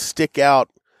tracks stick out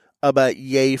about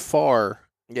yay far.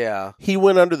 Yeah. He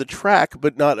went under the track,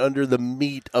 but not under the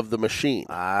meat of the machine.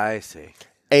 I see.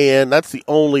 And that's the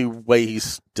only way he's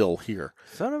still here.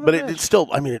 Son of a but bitch. it still,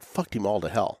 it fucked him all to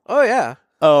hell. Oh, yeah.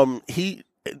 I'm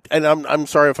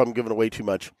sorry if I'm giving away too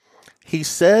much. He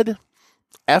said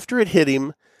after it hit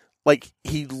him,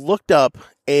 he looked up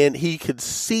and he could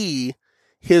see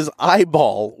his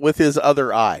eyeball with his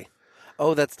other eye.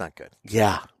 Oh, that's not good.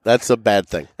 Yeah, that's a bad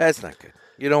thing. That's not good.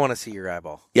 You don't want to see your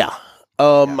eyeball. Yeah.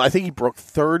 I think he broke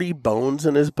 30 bones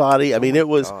in his body. I mean, it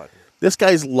was... God. This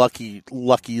guy's lucky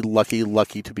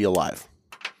to be alive.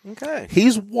 Okay.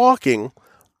 He's walking.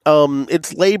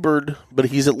 It's labored, but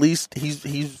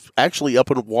he's actually up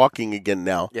and walking again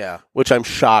now. Yeah. Which I'm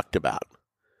shocked about.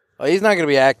 Well, he's not going to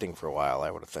be acting for a while,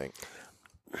 I would think.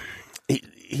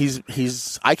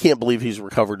 He's I can't believe he's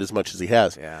recovered as much as he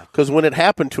has. Yeah. Because when it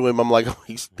happened to him, I'm like, oh,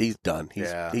 he's done.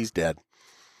 He's dead.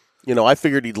 I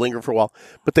figured he'd linger for a while.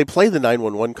 But they play the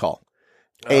 911 call.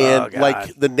 And,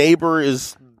 like, the neighbor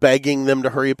is begging them to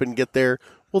hurry up and get there.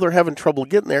 Well, they're having trouble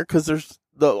getting there because there's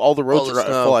all the roads are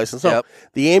full ice and snow. Yep.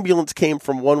 The ambulance came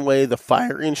from one way. The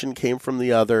fire engine came from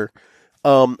the other.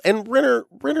 And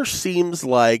Renner seems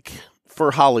like,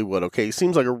 for Hollywood, okay, he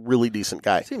seems like a really decent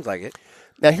guy. Seems like it.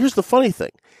 Now, here's the funny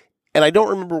thing. And I don't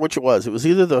remember which it was. It was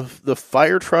either the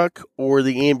fire truck or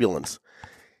the ambulance.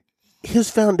 His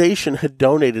foundation had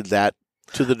donated that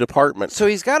to the department. So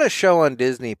he's got a show on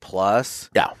Disney Plus.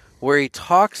 Yeah. Where he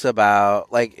talks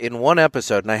about, like, in one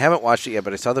episode, and I haven't watched it yet,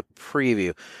 but I saw the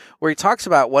preview, where he talks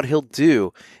about what he'll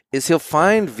do is he'll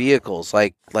find vehicles,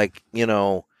 like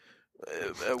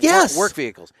yes. work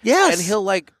vehicles. Yes. And he'll,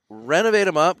 like, renovate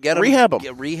them up, rehab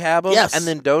them, yes. and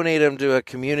then donate them to a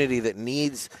community that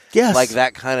needs, yes. like,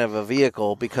 that kind of a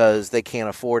vehicle because they can't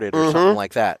afford it or something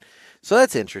like that. So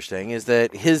that's interesting, is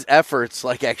that his efforts,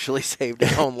 like, actually saved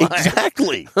his own life.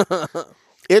 Exactly.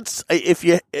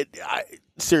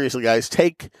 Seriously, guys,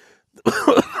 it's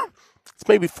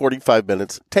maybe 45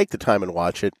 minutes. Take the time and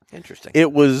watch it. Interesting.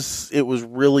 It was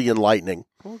really enlightening.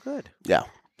 Oh, good. Yeah.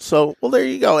 So, well, there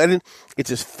you go. And it's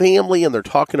his family, and they're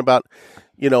talking about,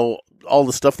 all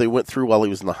the stuff they went through while he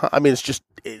was in the. I mean,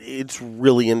 it's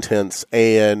really intense,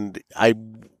 and I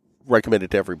recommend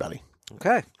it to everybody.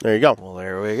 Okay. There you go. Well,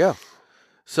 there we go.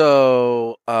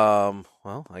 So,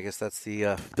 I guess that's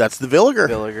the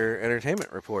Villiger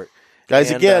Entertainment Report. Guys,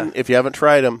 again, if you haven't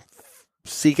tried them,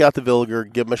 seek out the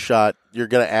Villiger, give them a shot. You're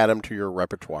going to add them to your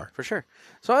repertoire. For sure.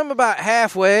 So I'm about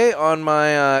halfway on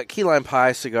my key lime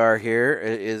pie cigar here.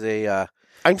 It is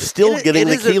I'm still getting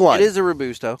the key lime. It is a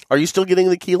Robusto. Are you still getting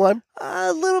the key lime?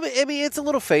 A little bit. I mean, it's a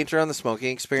little fainter on the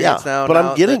smoking experience now. But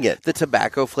I'm getting it. The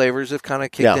tobacco flavors have kind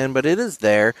of kicked in, but it is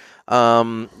there.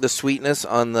 The sweetness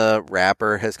on the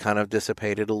wrapper has kind of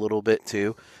dissipated a little bit,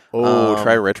 too. Oh,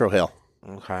 try Retro Hail.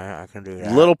 Okay, I can do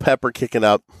that. Little pepper kicking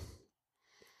up.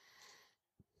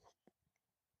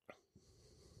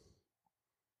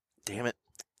 Damn it.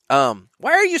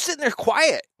 Why are you sitting there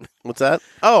quiet? What's that?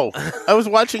 Oh, I was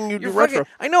watching you do retro.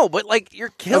 I know, but like you're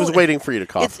killing. I was waiting for you to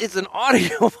cough. It's an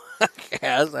audio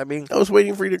podcast. I mean, I was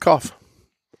waiting for you to cough.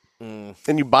 And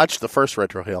you botched the first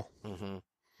Retro Hail. Mm-hmm.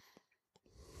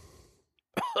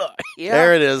 Yeah.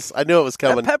 There it is. I knew it was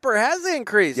coming. That pepper has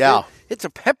increased. Yeah. It's a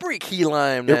peppery key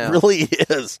lime now. It really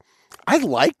is. I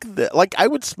like that. Like, I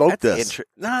would smoke this.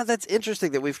 That's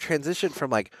interesting that we've transitioned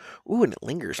from like, ooh, and it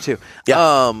lingers too.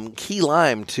 Yeah. Key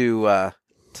lime to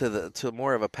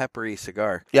more of a peppery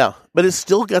cigar. Yeah, but it's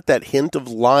still got that hint of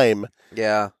lime.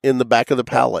 Yeah. In the back of the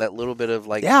palate. That little bit of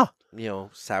like. Yeah.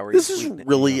 Sour. This is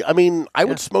really. I mean, I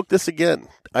would smoke this again.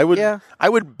 I would. Yeah. I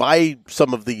would buy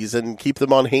some of these and keep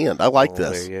them on hand. I like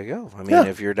this. There you go. I mean,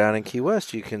 if you're down in Key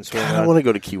West, you can swing. I want to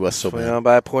go to Key West so bad. Swing on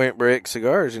by Point Break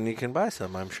Cigars, and you can buy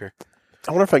some. I'm sure.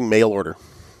 I wonder if I can mail order.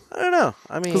 I don't know.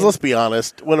 I mean, because let's be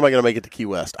honest. When am I going to make it to Key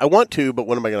West? I want to, but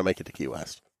when am I going to make it to Key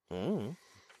West? I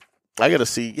got to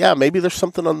see. Yeah, maybe there's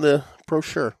something on the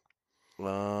brochure.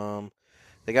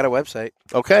 They got a website.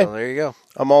 Okay. So there you go.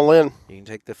 I'm all in. You can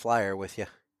take the flyer with you.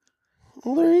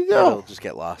 Well, there you go. It'll just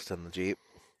get lost in the Jeep.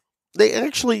 They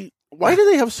actually. Why do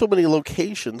they have so many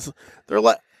locations?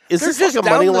 Is this like a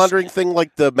money laundering thing,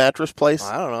 like the mattress place?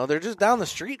 I don't know. They're just down the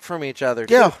street from each other.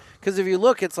 Yeah. Because if you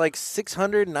look, it's like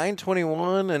 600,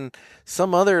 921, and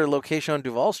some other location on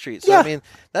Duval Street. So, I mean,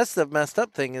 that's the messed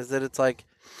up thing is that it's like.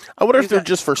 I wonder if they're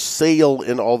just for sale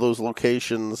in all those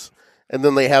locations, and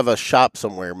then they have a shop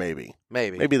somewhere, maybe.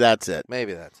 Maybe that's it.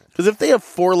 Because if they have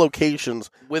 4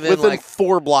 locations within like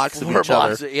 4 blocks of each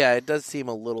other. Yeah, it does seem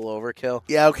a little overkill.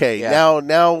 Yeah, okay. Yeah.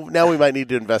 Now we might need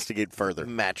to investigate further.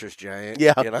 Mattress Giant.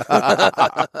 Yeah. You know?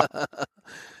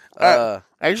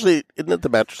 Actually, isn't it the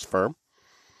Mattress Firm?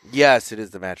 Yes, it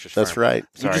is the Mattress Firm. That's right.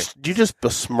 Sorry. You just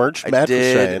besmirched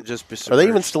Mattress Giant. Are they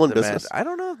even still in business? I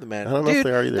don't know if the Mattress. I don't know if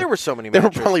they are either. There were so many. They were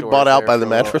probably bought out by the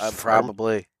Mattress Firm.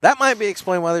 Probably. That might be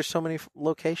explained why there's so many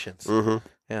locations. Mm-hmm.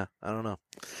 Yeah, I don't know.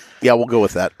 Yeah, we'll go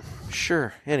with that.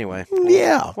 Sure. Anyway.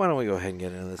 Yeah. Why don't we go ahead and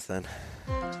get into this then?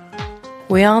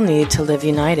 We all need to live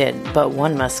united, but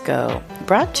one must go.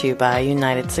 Brought to you by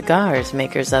United Cigars,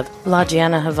 makers of La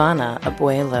Giana Havana,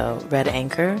 Abuelo, Red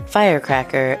Anchor,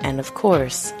 Firecracker, and of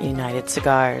course, United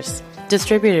Cigars.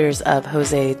 Distributors of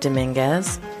Jose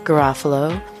Dominguez,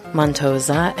 Garofalo,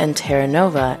 Montosa, and Terra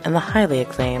Nova, and the highly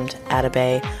acclaimed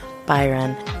Atabey,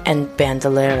 Byron, and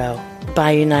Bandolero.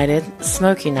 Buy United,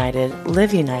 Smoke United,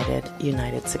 Live United,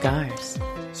 United Cigars.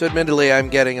 So admittedly, I'm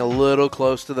getting a little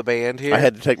close to the band here. I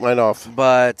had to take mine off.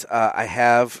 But I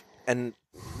have, and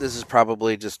this is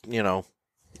probably just,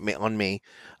 on me,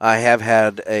 I have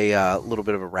had a little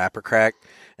bit of a wrapper crack.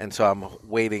 and so I'm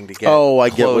waiting to get I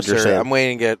closer. get what you're saying. I'm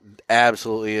waiting to get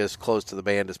absolutely as close to the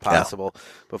band as possible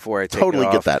before I take totally it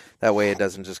off. Get that. That way it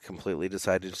doesn't just completely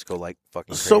decide to just go like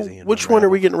fucking crazy. So which one are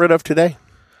we getting rid of today?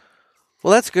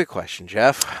 Well, that's a good question,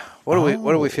 Jeff. What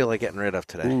do we feel like getting rid of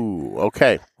today? Ooh,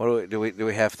 okay. What do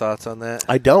we have thoughts on that?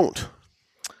 I don't.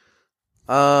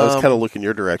 I was kind of looking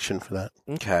your direction for that.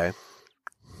 Okay.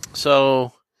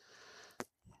 So,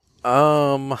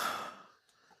 I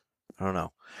don't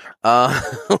know.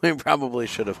 We probably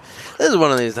should have. This is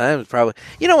one of these times, probably.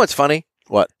 You know what's funny?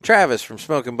 What? Travis from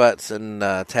Smoking Butts and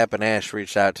Tappin' Ash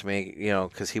reached out to me,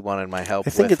 because he wanted my help. I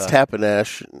think it's Tappin'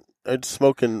 Ash. It's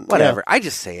smoking. Whatever. Yeah. I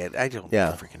just say it. I don't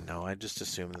freaking know. I just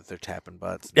assume that they're tapping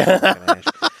butts. Ash.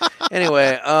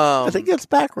 Anyway, I think it's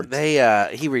backwards.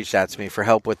 He reached out to me for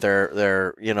help with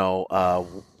their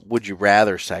Would You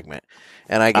Rather segment.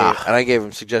 And I gave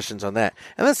him suggestions on that.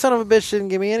 And that son of a bitch didn't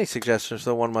give me any suggestions,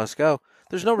 so one must go.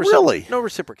 There's no no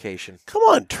reciprocation. Come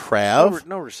on, Trav.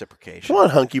 No reciprocation. Come on,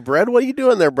 Hunky Bread. What are you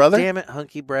doing there, brother? Damn it,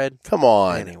 Hunky Bread. Come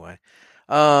on. Anyway,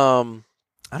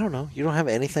 I don't know. You don't have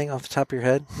anything off the top of your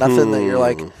head? Nothing that you're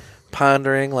like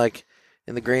pondering, like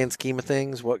in the grand scheme of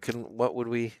things. What would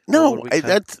we? No,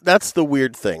 that's the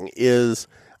weird thing is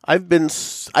I've been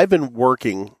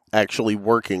working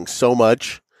so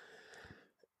much.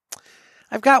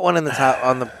 I've got one in the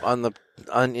top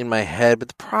in my head, but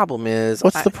the problem is,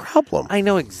 what's the problem? I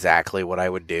know exactly what I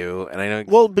would do, and I know.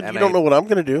 Well, but you don't know what I'm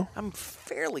going to do. I'm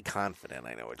fairly confident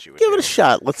I know what you would Give it a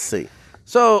shot. Let's see.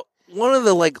 So one of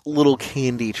the little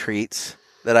candy treats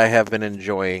that I have been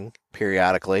enjoying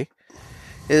periodically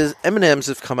is M&M's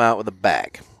have come out with a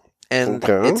bag, and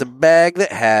it's a bag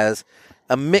that has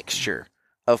a mixture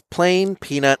of plain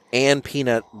peanut and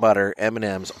peanut butter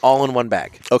M&M's all in one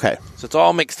bag. Okay, so it's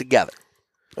all mixed together.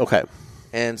 Okay.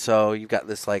 And so you've got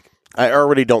this, I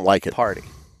already don't like it. Party.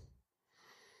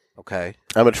 Okay.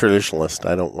 I'm a traditionalist.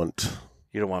 I don't want...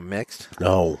 You don't want mixed?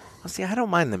 No. Well, see, I don't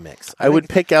mind the mix. I would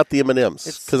pick out the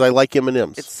M&M's because I like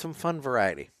M&M's. It's some fun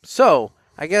variety. So,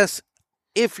 I guess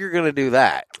if you're going to do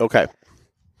that... Okay.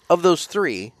 Of those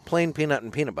three, plain peanut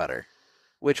and peanut butter,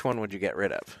 which one would you get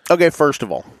rid of? Okay, first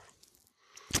of all,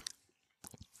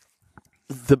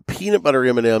 the peanut butter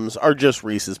M&M's are just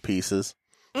Reese's Pieces.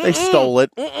 They stole it.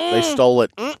 They stole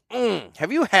it.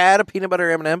 Have you had a peanut butter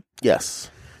M&M?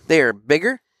 Yes. They are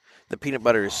bigger. The peanut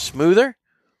butter is smoother.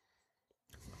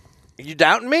 Are you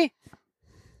doubting me?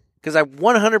 Because I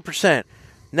 100%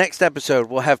 next episode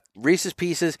will have Reese's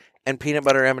Pieces and peanut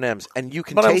butter M&Ms, and you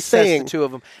can taste test the two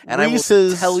of them. And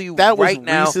Reese's, I will tell you that right was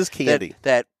now Reese's candy.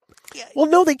 That well,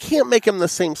 no, they can't make them the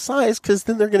same size because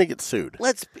then they're going to get sued.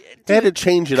 They had to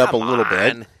change it up a little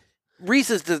bit.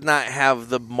 Reese's does not have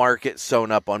the market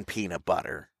sewn up on peanut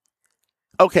butter.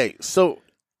 Okay, so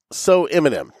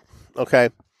M&M, okay?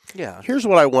 Yeah. Here's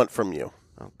what I want from you.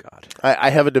 Oh, God.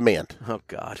 I have a demand. Oh,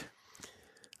 God.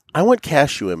 I want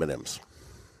cashew M&Ms.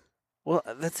 Well,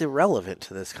 that's irrelevant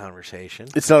to this conversation.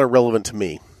 It's not irrelevant to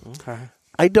me. Okay.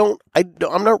 I'm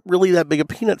not really that big a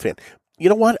peanut fan. You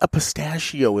know what? A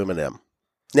pistachio M&M.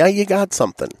 Now you got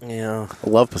something. Yeah. I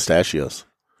love pistachios.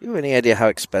 You have any idea how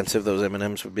expensive those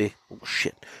M&Ms would be? Oh,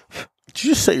 shit. Did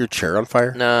you just set your chair on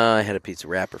fire? No, I had a pizza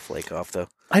wrapper flake off, though.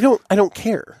 I don't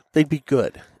care. They'd be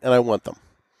good, and I want them.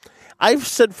 I've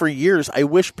said for years, I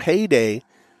wish Payday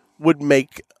would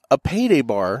make a Payday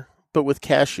bar, but with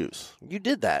cashews. You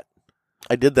did that.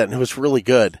 I did that, and it was really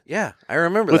good. Yeah, I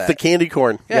remember with that. With the candy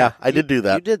corn. Yeah, I did do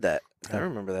that. You did that. I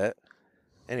remember that.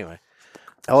 Anyway.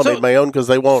 I'll make my own because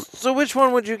they won't. So which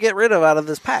one would you get rid of out of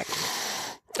this pack?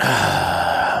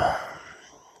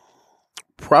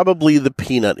 Probably the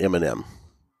peanut M&M.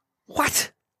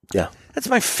 What? Yeah. That's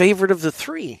my favorite of the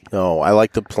three. No, I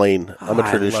like the plain. I'm a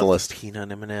traditionalist. I love the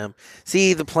peanut M&M.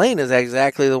 See, the plain is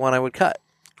exactly the one I would cut.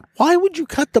 Why would you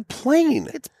cut the plain?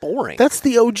 It's boring. That's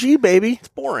the OG, baby. It's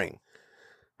boring.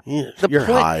 Yeah, you're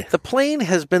high. The plain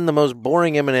has been the most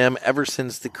boring M&M ever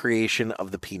since the creation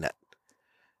of the peanut.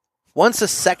 Once a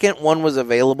second one was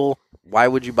available, why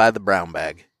would you buy the brown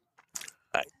bag?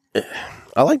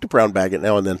 I like to brown bag it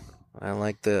now and then. I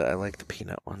like the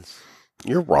peanut ones.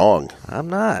 You're wrong. I'm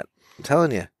not. I'm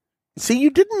telling you. See, you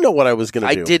didn't know what I was going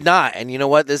to do. I did not. And you know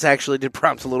what? This actually did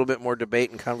prompt a little bit more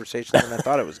debate and conversation than I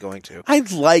thought it was going to. I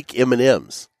like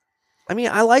M&Ms. I mean,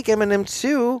 I like M&M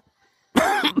too.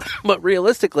 But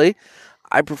realistically,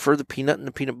 I prefer the peanut and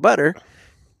the peanut butter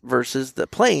versus the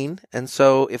plain. And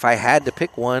so if I had to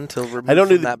pick one to remove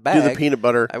from that bag, do the peanut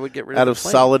butter I would get rid out of of the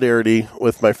plain. Solidarity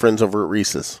with my friends over at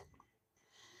Reese's.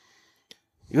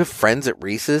 You have friends at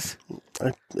Reese's?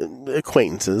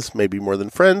 Acquaintances, maybe more than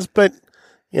friends, but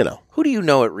you know. Who do you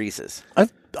know at Reese's?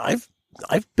 I've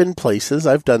been places.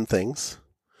 I've done things.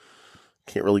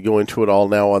 Can't really go into it all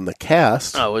now on the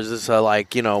cast. Oh, was this while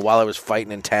I was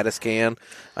fighting in Tatiscan,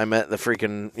 I met the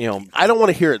freaking, I don't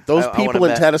want to hear it. Those people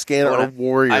in Tatiscan are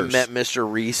warriors. I met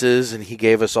Mr. Reese's, and he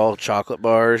gave us all chocolate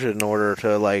bars in order to,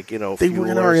 They were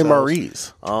in our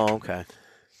MREs. Oh, okay.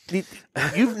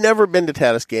 You've never been to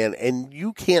Tatiscan, and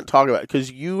you can't talk about it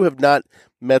because you have not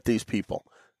met these people.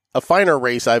 A finer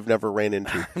race I've never ran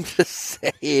into. I'm just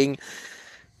saying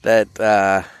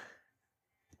that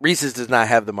Reese's does not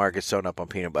have the market sewn up on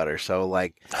peanut butter, so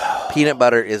peanut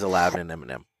butter is allowed in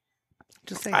M&M.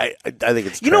 Just saying. I think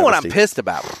it's. You know what I'm pissed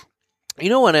about? You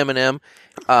know what M&M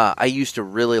I used to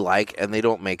really like, and they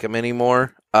don't make them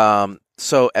anymore.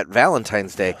 So at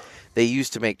Valentine's Day, they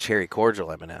used to make cherry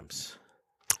cordial M&Ms.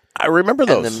 I remember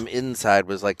those. And the inside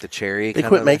was like the cherry. They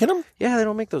quit making them? Yeah, they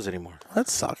don't make those anymore. That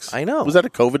sucks. I know. Was that a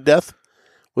COVID death?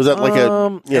 Was that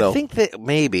I think that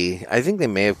maybe. I think they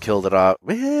may have killed it off.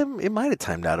 It might have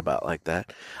timed out about like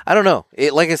that. I don't know.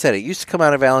 Like I said, it used to come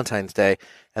out on Valentine's Day,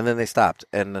 and then they stopped.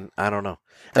 And then, I don't know.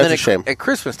 And That's a shame. At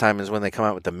Christmas time is when they come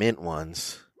out with the mint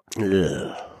ones.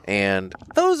 Yeah. And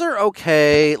those are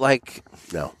okay.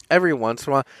 No. Every once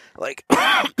in a while.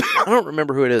 I don't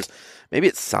remember who it is. Maybe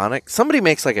it's Sonic. Somebody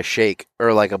makes a shake or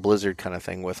a Blizzard kind of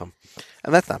thing with them.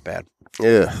 And that's not bad.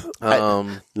 Yeah.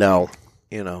 No.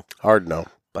 Hard no.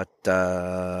 But,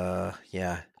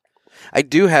 yeah. I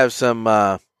do have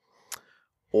some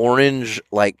orange,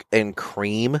 and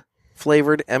cream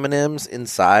flavored M&Ms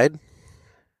inside.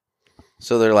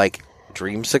 So they're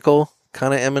dreamsicle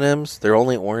kind of M&Ms. They're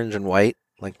only orange and white,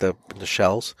 the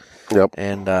shells. Yep.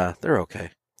 And they're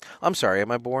okay. I'm sorry,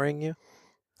 am I boring you?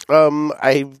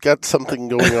 I've got something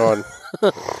going on.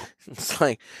 It's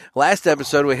last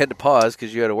episode we had to pause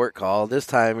because you had a work call. This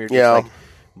time you're just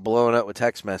blowing up with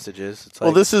text messages. It's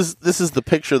well, this is the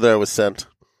picture that I was sent.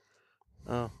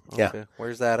 Oh, okay. Yeah.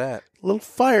 Where's that at? A little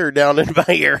fire down in my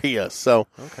area. So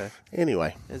okay.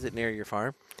 Anyway, is it near your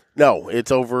farm? No,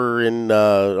 it's over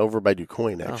by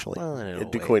DuQuoin actually,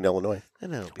 DuQuoin, Illinois,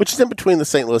 which is in between the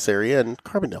St. Louis area and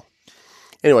Carbondale.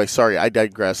 Anyway, sorry, I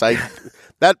digress.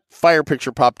 That fire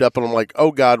picture popped up, and I'm like,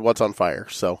 oh God, what's on fire?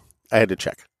 So I had to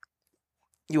check.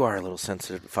 You are a little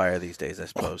sensitive to fire these days, I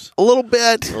suppose. A little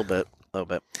bit. A little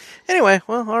bit. Anyway,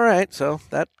 well, all right. So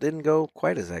that didn't go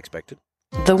quite as I expected.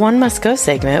 The One Must Go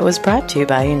segment was brought to you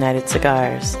by United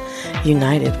Cigars.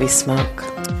 United, we smoke.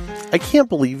 I can't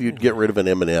believe you'd get rid of an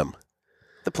M&M.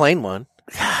 The plain one.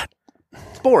 God,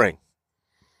 it's boring.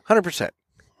 100%.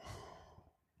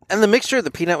 And the mixture of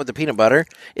the peanut with the peanut butter,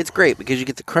 it's great because you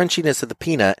get the crunchiness of the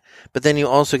peanut, but then you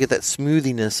also get that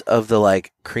smoothiness of the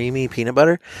creamy peanut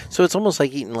butter. So it's almost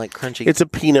like eating crunchy. It's a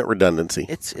peanut redundancy.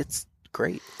 It's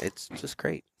great. It's just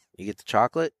great. You get the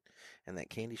chocolate and that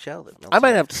candy shell that melts. I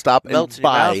might have to stop and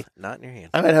buy. In your mouth, not in your hand.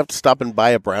 I might have to stop and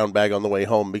buy a brown bag on the way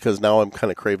home because now I'm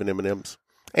kind of craving M&Ms.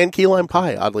 And key lime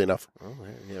pie, oddly enough. Oh,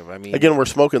 yeah, again, we're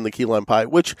smoking the key lime pie,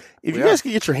 which, if you guys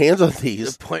can get your hands on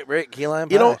these. The Point Break key lime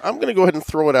pie. I'm going to go ahead and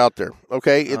throw it out there,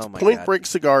 okay? It's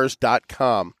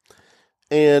pointbreakcigars.com.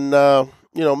 And,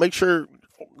 make sure,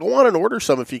 go on and order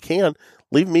some if you can.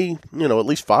 Leave me, at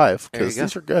least 5, because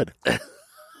these are good.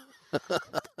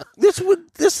 This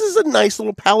is a nice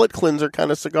little palate cleanser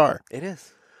kind of cigar. It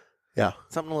is. Yeah.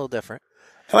 Something a little different.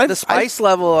 The spice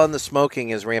level on the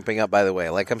smoking is ramping up, by the way.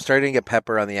 I'm starting to get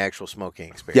pepper on the actual smoking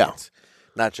experience. Yeah.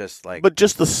 Not just But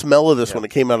just the smell of this when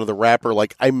it came out of the wrapper,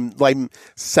 I'm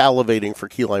salivating for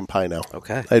key lime pie now.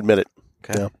 Okay. I admit it.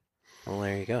 Okay. Yeah. Well,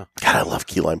 there you go. God, I love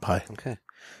key lime pie. Okay.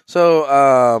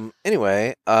 So,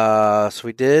 anyway, so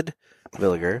we did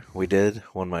Villiger. We did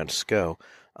One Must Go.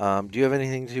 Do you have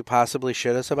anything to possibly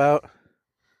shit us about?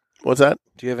 What's that?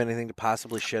 Do you have anything to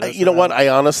possibly shit us You know what? I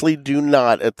honestly do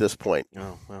not at this point.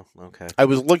 Oh, well, okay. I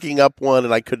was looking up one,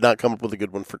 and I could not come up with a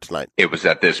good one for tonight. It was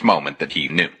at this moment that he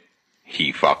knew.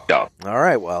 He fucked up. All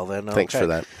right, well, then, okay. Thanks for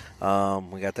that.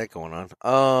 We got that going on.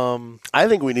 I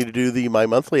think we need to do My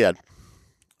Monthly ad.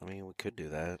 We could do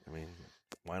that.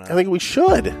 Why not? I think we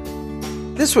should.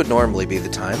 This would normally be the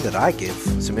time that I give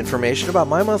some information about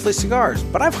My Monthly Cigars,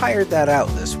 but I've hired that out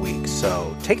this week,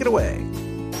 so take it away.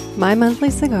 My Monthly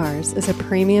Cigars is a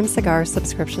premium cigar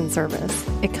subscription service.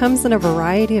 It comes in a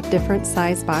variety of different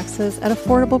size boxes at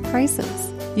affordable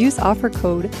prices. Use offer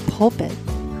code PULPIT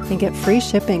and get free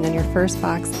shipping on your first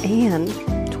box and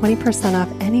 20% off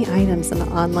any items in the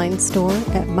online store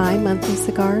at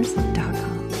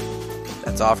mymonthlycigars.com.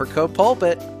 That's offer code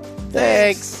PULPIT.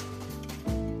 Thanks.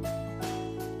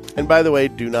 And by the way,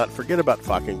 do not forget about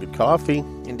fucking good coffee.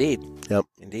 Indeed. Yep.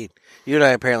 Indeed. You and I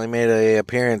apparently made an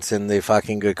appearance in the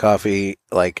fucking good coffee,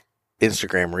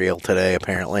 Instagram reel today,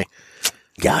 apparently.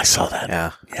 Yeah, I saw that.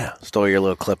 Yeah. Stole your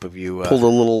little clip of you.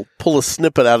 Pull a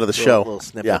snippet out of the show. Little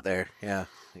snippet there. Yeah.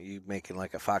 You making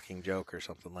like a fucking joke or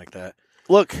something like that.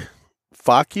 Look,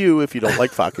 fuck you if you don't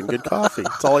like fucking good coffee.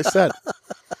 That's all I said.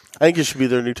 I think it should be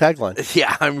their new tagline.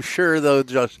 Yeah, I'm sure they'll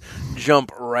just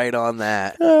jump right on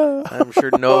that. I'm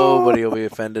sure nobody will be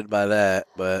offended by that,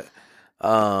 but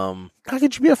how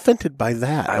could you be offended by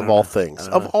that? Of all things.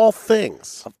 Of all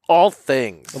things.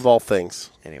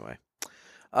 Anyway.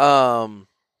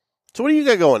 So what do you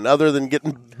got going other than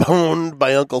getting boned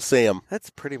by Uncle Sam? That's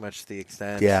pretty much the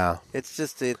extent. Yeah.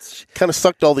 It's kind of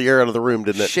sucked all the air out of the room,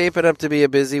 didn't it? Shaping up to be a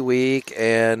busy week,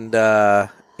 and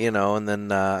and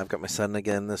then I've got my son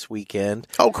again this weekend.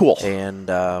 Oh, cool. And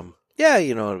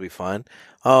it'll be fun.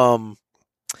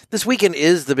 This weekend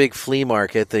is the big flea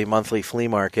market, the monthly flea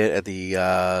market at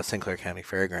the St. Clair County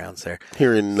Fairgrounds there.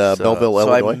 Here in Belleville,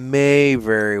 Illinois. So I may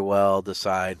very well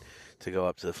decide to go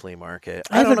up to the flea market.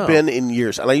 I haven't been in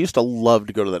years, and I used to love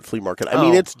to go to that flea market. I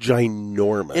mean, it's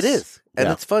ginormous. It is. And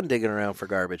it's fun digging around for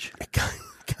garbage. It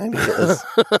kind of is.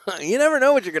 You never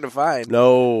know what you're going to find.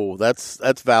 No, that's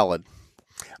valid.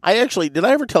 Did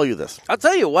I ever tell you this? I'll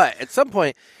tell you what, at some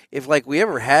point, if we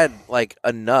ever had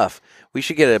enough, we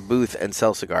should get a booth and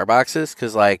sell cigar boxes,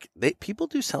 because people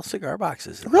do sell cigar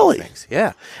boxes. Really? Things.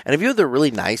 Yeah. And if you have the really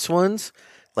nice ones,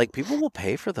 people will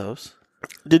pay for those.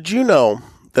 Did you know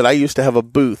that I used to have a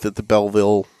booth at the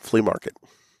Belleville flea market?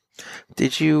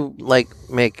 Did you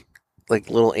make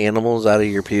little animals out of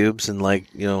your pubes and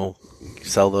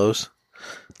sell those?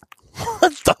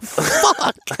 What the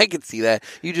fuck? I could see that.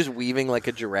 You just weaving a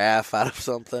giraffe out of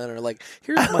something, or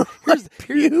here's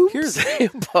a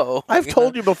hippo. I've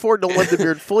told you before, don't let the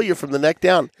beard fool you from the neck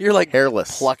down. You're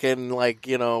hairless, plucking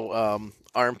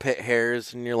armpit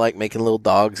hairs, and you're making little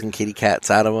dogs and kitty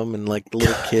cats out of them, and the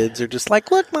little kids are just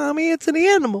look, mommy, it's an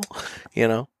animal,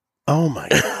 Oh my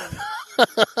god.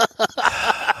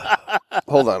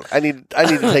 Hold on, I need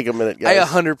to take a minute, guys. I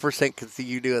 100% can see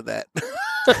you doing that.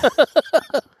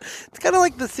 It's kind of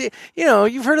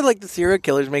you've heard of the serial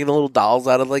killers making the little dolls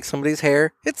out of somebody's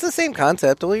hair. It's the same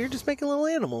concept, only you're just making little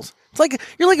animals. It's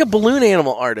you're like a balloon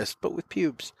animal artist, but with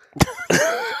pubes.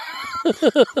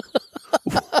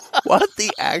 What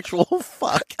the actual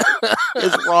fuck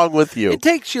is wrong with you? It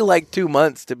takes you 2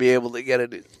 months to be able to get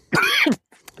a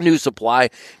new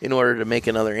supply in order to make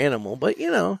another animal, but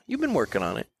you've been working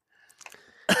on it.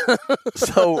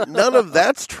 So none of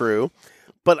that's true.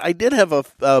 But I did have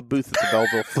a booth at the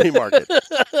Belleville Flea Market.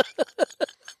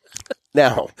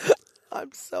 Now,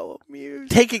 I'm so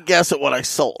amused. Take a guess at what I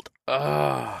sold.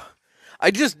 I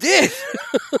just did.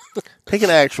 Take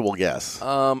an actual guess.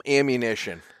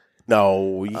 Ammunition.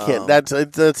 No, you can't. That's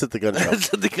at the gun show.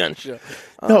 That's at the gun show.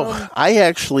 No, I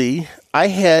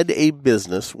had a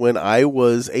business when I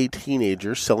was a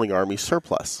teenager selling Army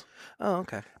surplus. Oh,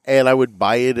 okay. And I would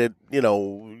buy it at,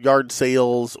 yard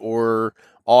sales or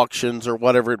auctions or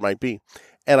whatever it might be.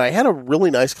 And I had a really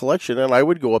nice collection, and I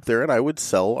would go up there and I would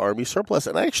sell Army surplus,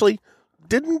 and I actually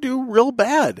didn't do real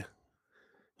bad.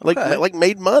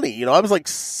 Made money. I was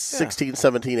 16,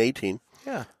 17, 18.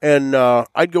 Yeah. And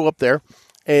I'd go up there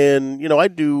and,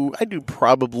 I'd do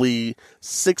probably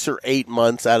 6 or 8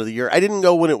 months out of the year. I didn't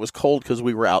go when it was cold because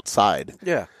we were outside.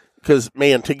 Yeah. Because,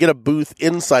 man, to get a booth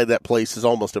inside that place is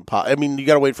almost impossible. I mean, you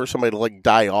got to wait for somebody to,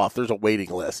 die off. There's a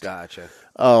waiting list. Gotcha.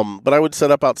 But I would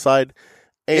set up outside.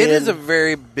 And it is a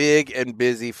very big and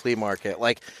busy flea market.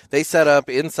 They set up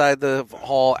inside the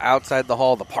hall, outside the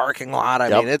hall, the parking lot. I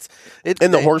mean, it's in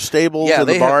the horse stables, in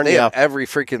the barn. They have every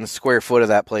freaking square foot of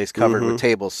that place covered with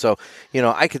tables. So,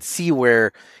 I could see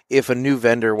where if a new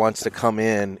vendor wants to come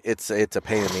in, it's a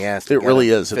pain in the ass. It really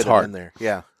is. It's hard in there.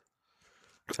 Yeah.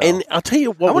 So, and I'll tell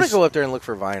you what, I want to go up there and look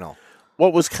for vinyl.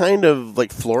 What was kind of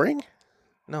flooring?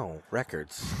 No,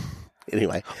 records.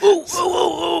 Anyway. Ooh,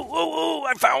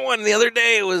 I found one the other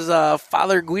day. It was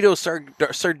Father Guido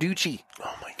Sarducci.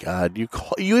 Oh, my God. You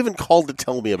even called to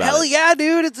tell me about it. Hell yeah,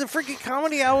 dude. It's a freaking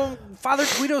comedy album, Father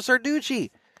Guido Sarducci.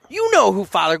 You know who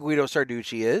Father Guido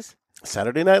Sarducci is.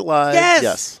 Saturday Night Live.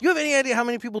 Yes. You have any idea how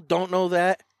many people don't know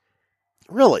that?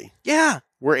 Really? Yeah.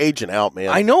 We're aging out, man.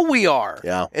 I know we are.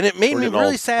 Yeah. And it made me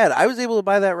really sad. I was able to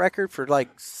buy that record for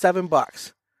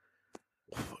 $7.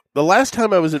 The last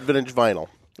time I was at Vintage Vinyl.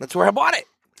 That's where I bought it.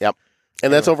 Yep.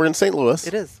 And that's over in St. Louis.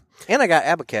 It is. And I got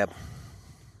Abacab.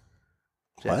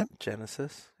 What?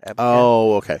 Genesis. Abacab.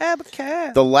 Oh, okay.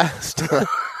 Abacab. The last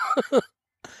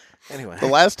Anyway. The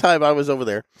last time I was over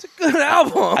there. It's a good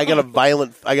album. I got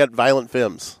Violent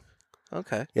Femmes.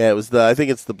 Okay. Yeah, I think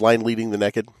it's The Blind Leading the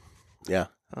Naked. Yeah.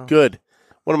 Oh. Good.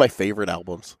 One of my favorite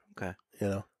albums. Okay.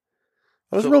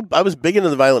 I was big into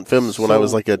the Violent Femmes when I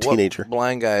was a teenager.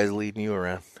 Blind guy is leading you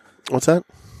around. What's that?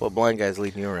 What blind guy's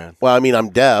leading you around? Well, I mean, I'm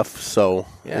deaf, so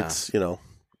it's,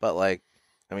 But, like,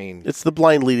 I mean... It's the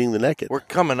blind leading the naked. We're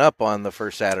coming up on the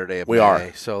first Saturday of May. We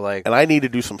are. So, like... And I need to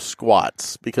do some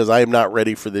squats because I am not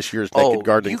ready for this year's naked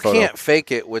gardening photo. You can't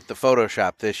fake it with the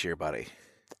Photoshop this year, buddy.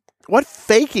 What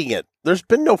faking it? There's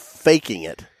been no faking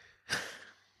it.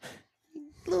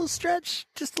 Little stretch,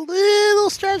 just a little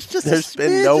stretch, just There's a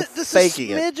been smidge, no just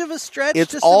faking a smidge of a stretch,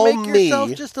 It's just all to make me.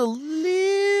 yourself just a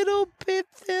little bit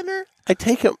thinner. I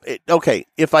take them. Okay,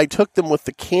 if I took them with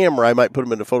the camera, I might put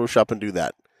them into Photoshop and do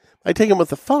that. I take them with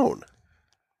the phone.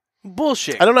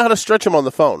 Bullshit. I don't know how to stretch them on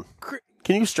the phone.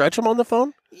 Can you stretch them on the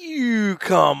phone? You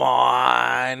come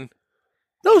on.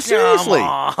 No, seriously.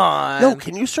 Come on. No,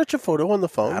 can you stretch a photo on the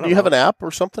phone? Do you have an app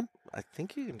or something? I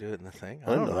think you can do it in the thing.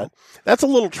 I don't know that. That's a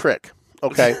little trick.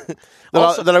 Okay,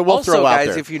 that I will throw out guys,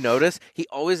 there. If you notice, he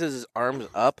always has his arms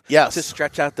up Yes. to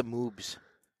stretch out the moobs.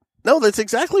 No, that's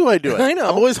exactly why I do it. I know.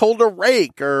 I'm always holding a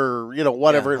rake or,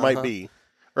 whatever it might be.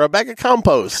 Or a bag of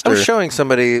compost. I was showing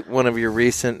somebody one of your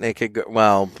recent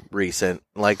recent,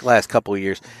 like last couple of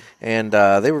years, and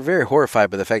they were very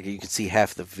horrified by the fact that you could see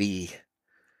half the V.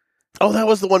 Oh, that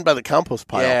was the one by the compost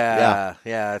pile. Yeah.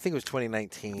 I think it was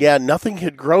 2019. Yeah, nothing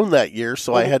had grown that year,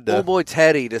 so I had to... Old boy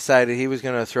Teddy decided he was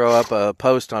going to throw up a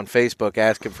post on Facebook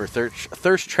asking for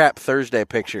Thirst Trap Thursday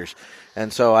pictures.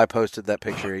 And so I posted that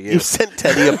picture of you. You sent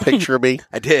Teddy a picture of me?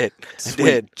 I did. Sweet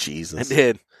I did. Jesus. I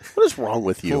did. What is wrong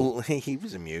with you? Well, he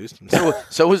was amused.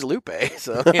 So was Lupe.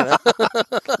 So,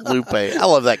 Lupe. I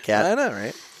love that cat. I know,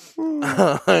 right?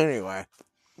 Anyway.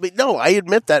 But no, I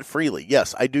admit that freely.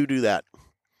 Yes, I do that.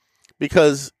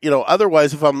 Because,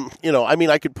 otherwise if I'm,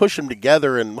 I could push them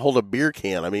together and hold a beer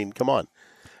can. I mean, come on.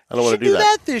 I don't want to do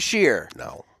that this year.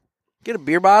 No. Get a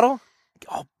beer bottle?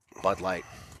 Oh, Bud Light.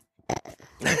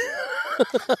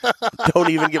 Don't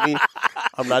even get me.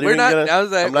 I'm not even going to.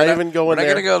 I'm not even going there.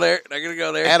 Not going to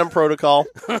go there. Adam Protocol.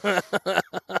 I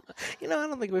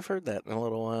don't think we've heard that in a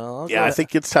little while. I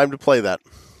think it's time to play that.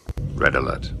 Red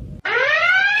alert.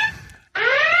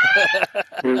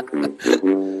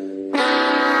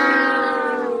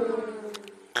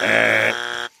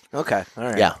 Okay. All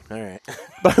right. Yeah. All right.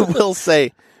 But I will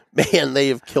say, man, they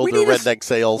have killed their redneck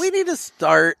sales. We need to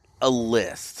start a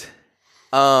list.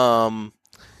 And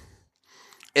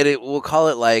we'll call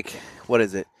it like, what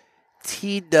is it?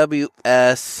 TWSTA.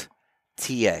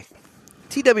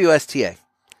 TWSTA.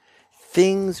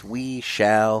 Things we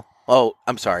shall... Oh,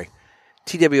 I'm sorry.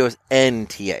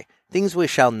 TWSNTA. Things we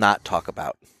shall not talk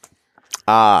about.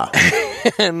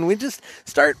 And we just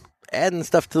start adding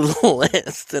stuff to the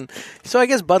list. And so I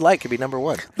guess Bud Light could be number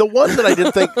one. The one that I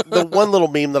did think... the one little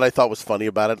meme that I thought was funny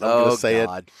about it, I'm going to say it.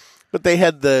 But they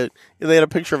had a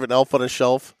picture of an elf on a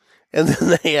shelf, and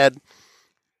then they had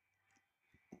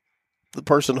the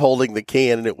person holding the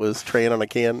can, and it was Tran on a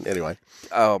can. Anyway.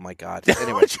 Oh, my God.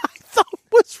 Anyway. Which I thought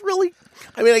was really...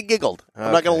 I giggled.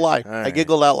 I'm not going to lie. Right. I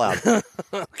giggled out loud.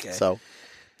 Okay. So...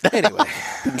 Anyway.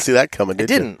 Didn't see that coming, did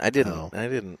you? I didn't. Oh. I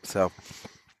didn't. So...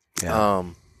 Yeah.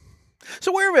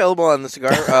 So we're available on the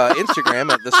cigar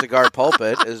Instagram at the Cigar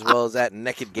Pulpit, as well as at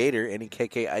Naked Gator,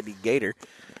 NEKKID Gator.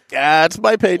 Yeah, it's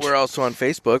my page. We're also on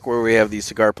Facebook, where we have the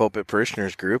Cigar Pulpit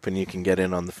Parishioners group, and you can get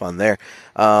in on the fun there.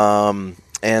 And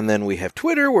then we have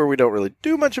Twitter, where we don't really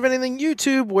do much of anything.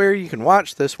 YouTube, where you can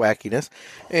watch this wackiness.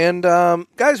 And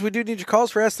guys, we do need your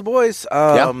calls for Ask the Boys.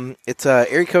 It's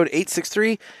area code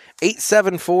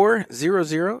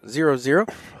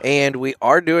 863-874-0000. And we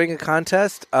are doing a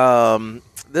contest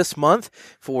this month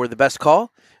for the best call.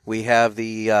 We have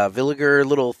the Villiger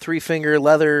little 3-finger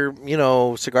leather,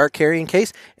 cigar carrying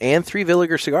case and 3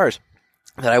 Villiger cigars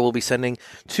that I will be sending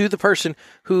to the person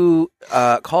who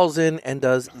calls in and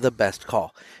does the best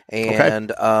call. And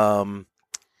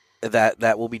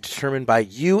that will be determined by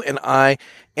you and I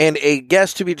and a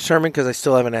guest to be determined, because I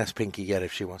still haven't asked Pinky yet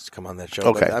if she wants to come on that show.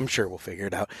 Okay. But I'm sure we'll figure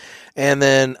it out. And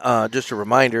then just a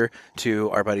reminder to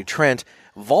our buddy Trent,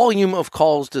 volume of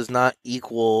calls does not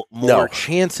equal more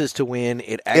chances to win.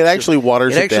 It actually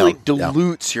waters it down. It actually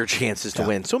dilutes your chances to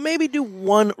win. So maybe do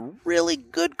one really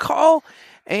good call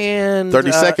and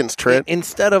 30 seconds, Trent.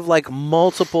 Instead of like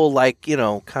multiple,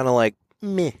 kind of like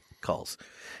meh calls.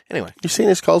 Anyway. You seen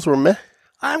his calls were meh?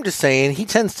 I'm just saying he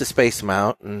tends to space them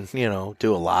out and,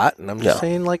 do a lot. And I'm just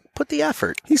saying, put the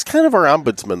effort. He's kind of our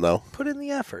ombudsman, though. Put in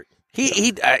the effort.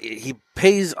 He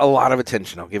pays a lot of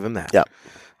attention. I'll give him that. Yeah.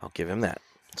 I'll give him that.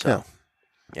 So,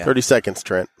 yeah. 30 seconds,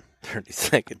 Trent. 30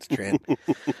 seconds, Trent.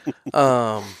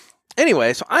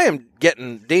 Anyway, so I am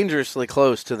getting dangerously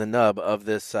close to the nub of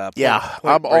this. I'm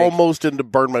almost into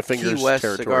burn my fingers Key West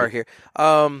territory. cigar here.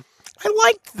 I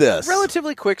liked this.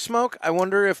 Relatively quick smoke. I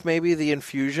wonder if maybe the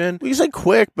infusion. Well, you say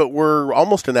quick, but we're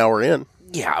almost an hour in.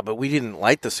 Yeah, but we didn't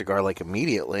light the cigar like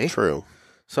immediately. True.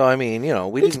 So I mean,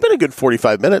 it's been a good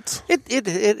 45 minutes.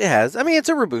 It has. I mean, it's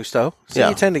a Robusto, so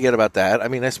you tend to get about that. I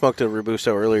mean, I smoked a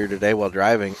Robusto earlier today while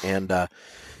driving, and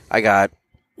I got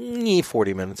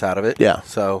 40 minutes out of it. Yeah.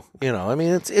 So I mean,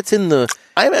 it's in the.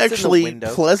 I'm actually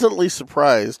pleasantly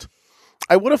surprised.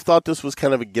 I would have thought this was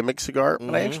kind of a gimmick cigar,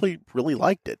 but I actually really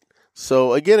liked it.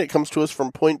 So, again, it comes to us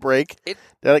from Point Break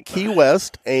down at Key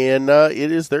West, and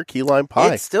it is their key lime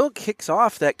pie. It still kicks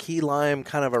off that key lime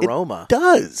kind of aroma. It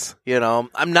does.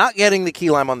 I'm not getting the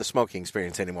key lime on the smoking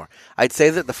experience anymore. I'd say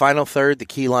that the final third, the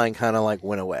key lime kind of like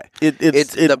went away.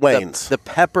 It wanes. The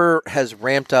pepper has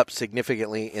ramped up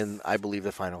significantly in, I believe,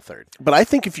 the final third. But I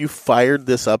think if you fired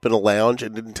this up in a lounge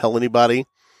and didn't tell anybody,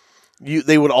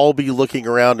 they would all be looking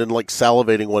around and like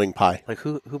salivating wanting pie. Like,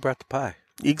 who brought the pie?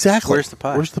 Exactly. Where's the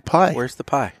pie? Where's the pie? Where's the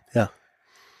pie? Yeah.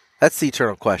 That's the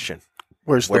eternal question.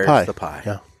 Where's the pie?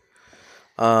 Yeah.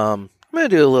 I'm going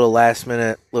to do a little last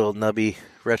minute, little nubby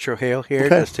retro hail here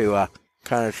just to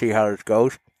kind of see how this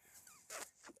goes.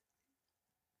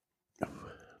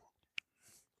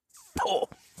 Oh.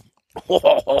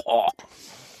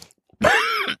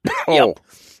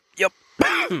 Yep.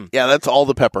 Yeah, that's all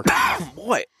the pepper.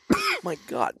 Boy. My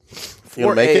God. You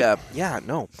gonna make it? Yeah,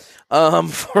 no.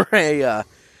 For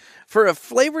a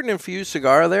flavored and infused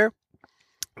cigar there,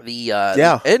 the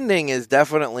ending is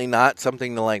definitely not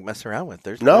something to like mess around with.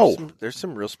 There's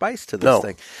some real spice to this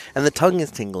thing. And the tongue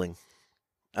is tingling.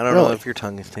 I don't know if your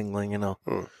tongue is tingling, Might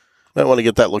want to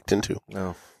get that looked into.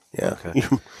 No. Yeah. Okay.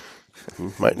 You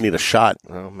might need a shot.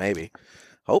 Oh, maybe.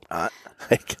 Hope not.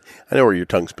 I know where your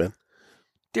tongue's been.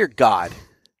 Dear God.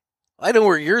 I know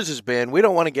where yours has been. We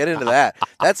don't want to get into that.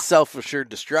 That's self-assured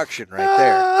destruction right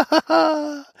there.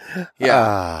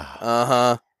 Yeah.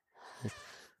 Uh-huh.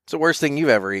 It's the worst thing you've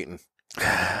ever eaten.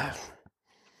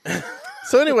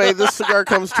 So anyway, this cigar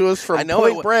comes to us from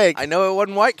Point Break. I know it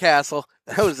wasn't White Castle.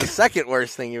 That was the second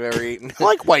worst thing you've ever eaten. I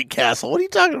like White Castle. What are you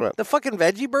talking about? The fucking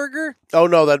veggie burger? Oh,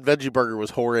 no, that veggie burger was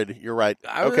horrid. You're right.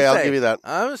 Okay, I'll give you that.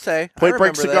 I would say.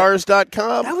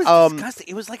 PointBreakCigars.com. That was disgusting.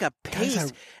 It was like a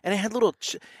paste, and it had little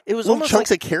it was little almost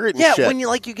chunks like, of carrot and shit. Yeah, when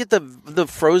you get the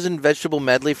frozen vegetable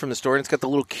medley from the store, and it's got the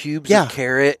little cubes of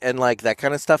carrot and like that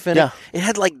kind of stuff in it. It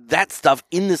had like that stuff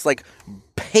in this like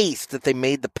paste that they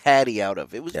made the patty out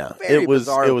of. It was very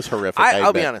bizarre. It was horrific.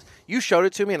 I'll be honest. You showed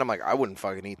it to me, and I'm like, I wouldn't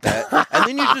fucking eat that. And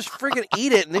then you just freaking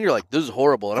eat it, and then you're like, this is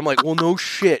horrible. And I'm like, well, no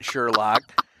shit, Sherlock.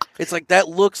 It's like, that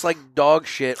looks like dog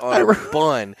shit on a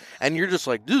bun. And you're just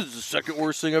like, this is the second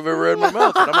worst thing I've ever had in my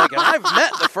mouth. And I'm like, and I've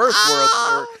met the first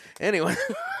world. Anyway.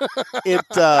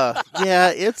 It's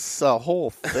a whole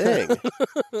thing.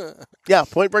 Yeah,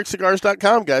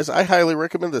 PointBreakCigars.com, guys. I highly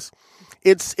recommend this.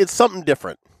 It's something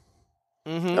different.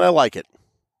 Mm-hmm. And I like it.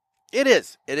 It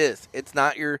is. It's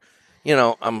not your,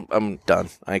 I'm done.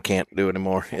 I can't do it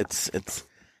anymore. It's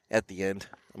at the end.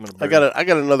 I got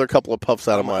another couple of puffs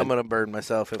out of mine. I'm gonna burn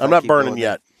myself. I'm not burning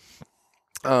yet.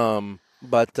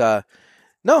 But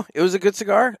no, it was a good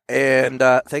cigar, and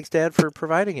thanks, Dad, for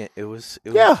providing it. It was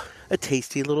a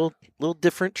tasty little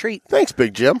different treat. Thanks,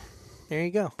 Big Jim. There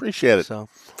you go. Appreciate it. So,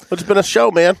 it's been a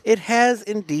show, man. It has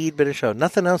indeed been a show.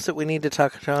 Nothing else that we need to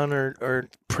talk on or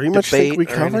pretty much think we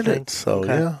covered anything. it.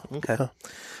 So Okay.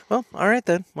 Well, all right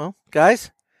then. Well,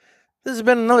 guys, this has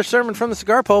been another sermon from the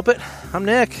cigar pulpit. I'm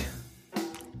Nick.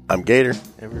 I'm Gator.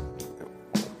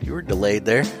 You were delayed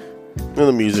there. And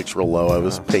the music's real low. I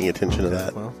was paying attention to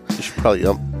that. Well, you should probably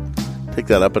pick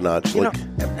that up a notch.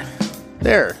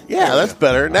 There. Yeah, that's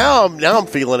better. Now I'm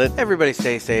feeling it. Everybody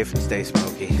stay safe and stay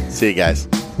smoky. See you guys.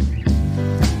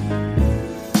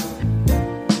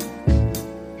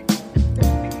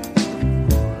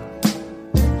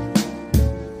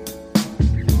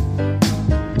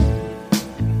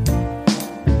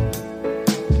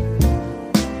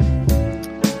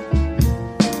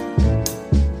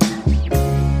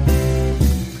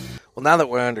 Now that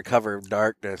we're under cover of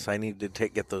darkness, I need to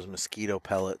get those mosquito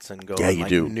pellets and go. Yeah, and, you like,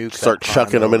 do. Nuke Start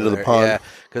chucking them into the pond. Yeah,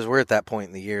 because we're at that point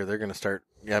in the year. They're going to start.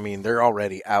 I mean, they're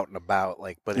already out and about.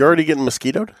 But you're already getting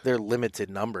mosquitoed. They're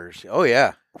limited numbers. Oh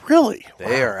yeah, really?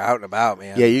 They are out and about,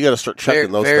 man. Yeah, you got to start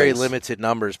chucking those. Very limited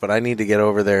numbers, but I need to get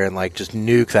over there and just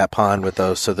nuke that pond with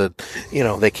those, so that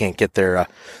they can't get their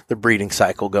breeding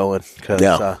cycle going.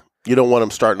 Cause, you don't want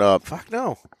them starting up. Fuck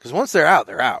no, because once they're out,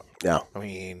 they're out. Yeah, I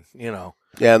mean,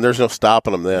 Yeah, and there's no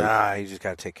stopping them then. Nah, you just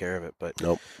got to take care of it. But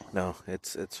nope. No,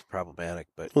 it's problematic.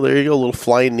 But well, there you go, little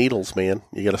flying needles, man.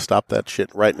 You got to stop that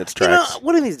shit right in its tracks.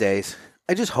 One of these days,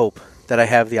 I just hope that I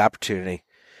have the opportunity,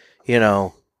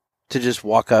 to just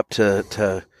walk up to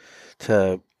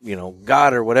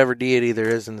God or whatever deity there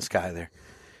is in the sky there.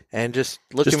 And just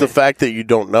look Just the fact that you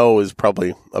don't know is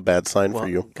probably a bad sign for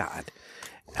you. God.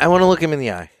 I want to look him in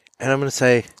the eye, and I'm going to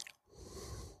say,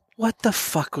 what the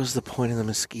fuck was the point of the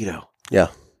mosquito? Yeah.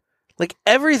 Like,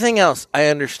 everything else I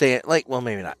understand. Like, well,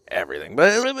 maybe not everything,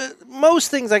 but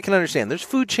most things I can understand. There's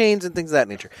food chains and things of that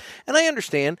nature. And I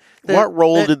understand that... What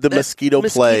role did the mosquito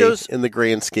play in the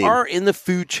grand scheme? Are in the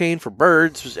food chain for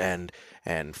birds and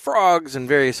frogs and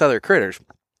various other critters.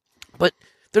 But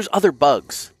there's other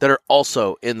bugs that are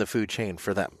also in the food chain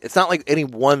for them. It's not like any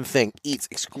one thing eats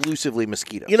exclusively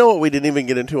mosquitoes. You know what we didn't even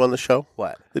get into on the show?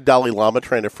 What? The Dalai Lama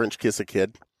trying to French kiss a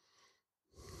kid.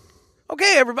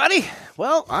 Okay, everybody.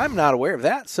 Well, I'm not aware of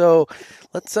that, so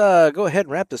let's go ahead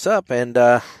and wrap this up. And,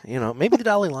 maybe the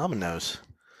Dalai Lama knows.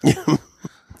 I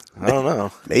don't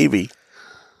know. Maybe.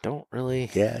 Don't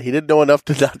really. Yeah, he didn't know enough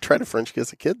to not try to French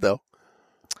kiss a kid, though.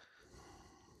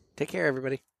 Take care,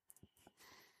 everybody.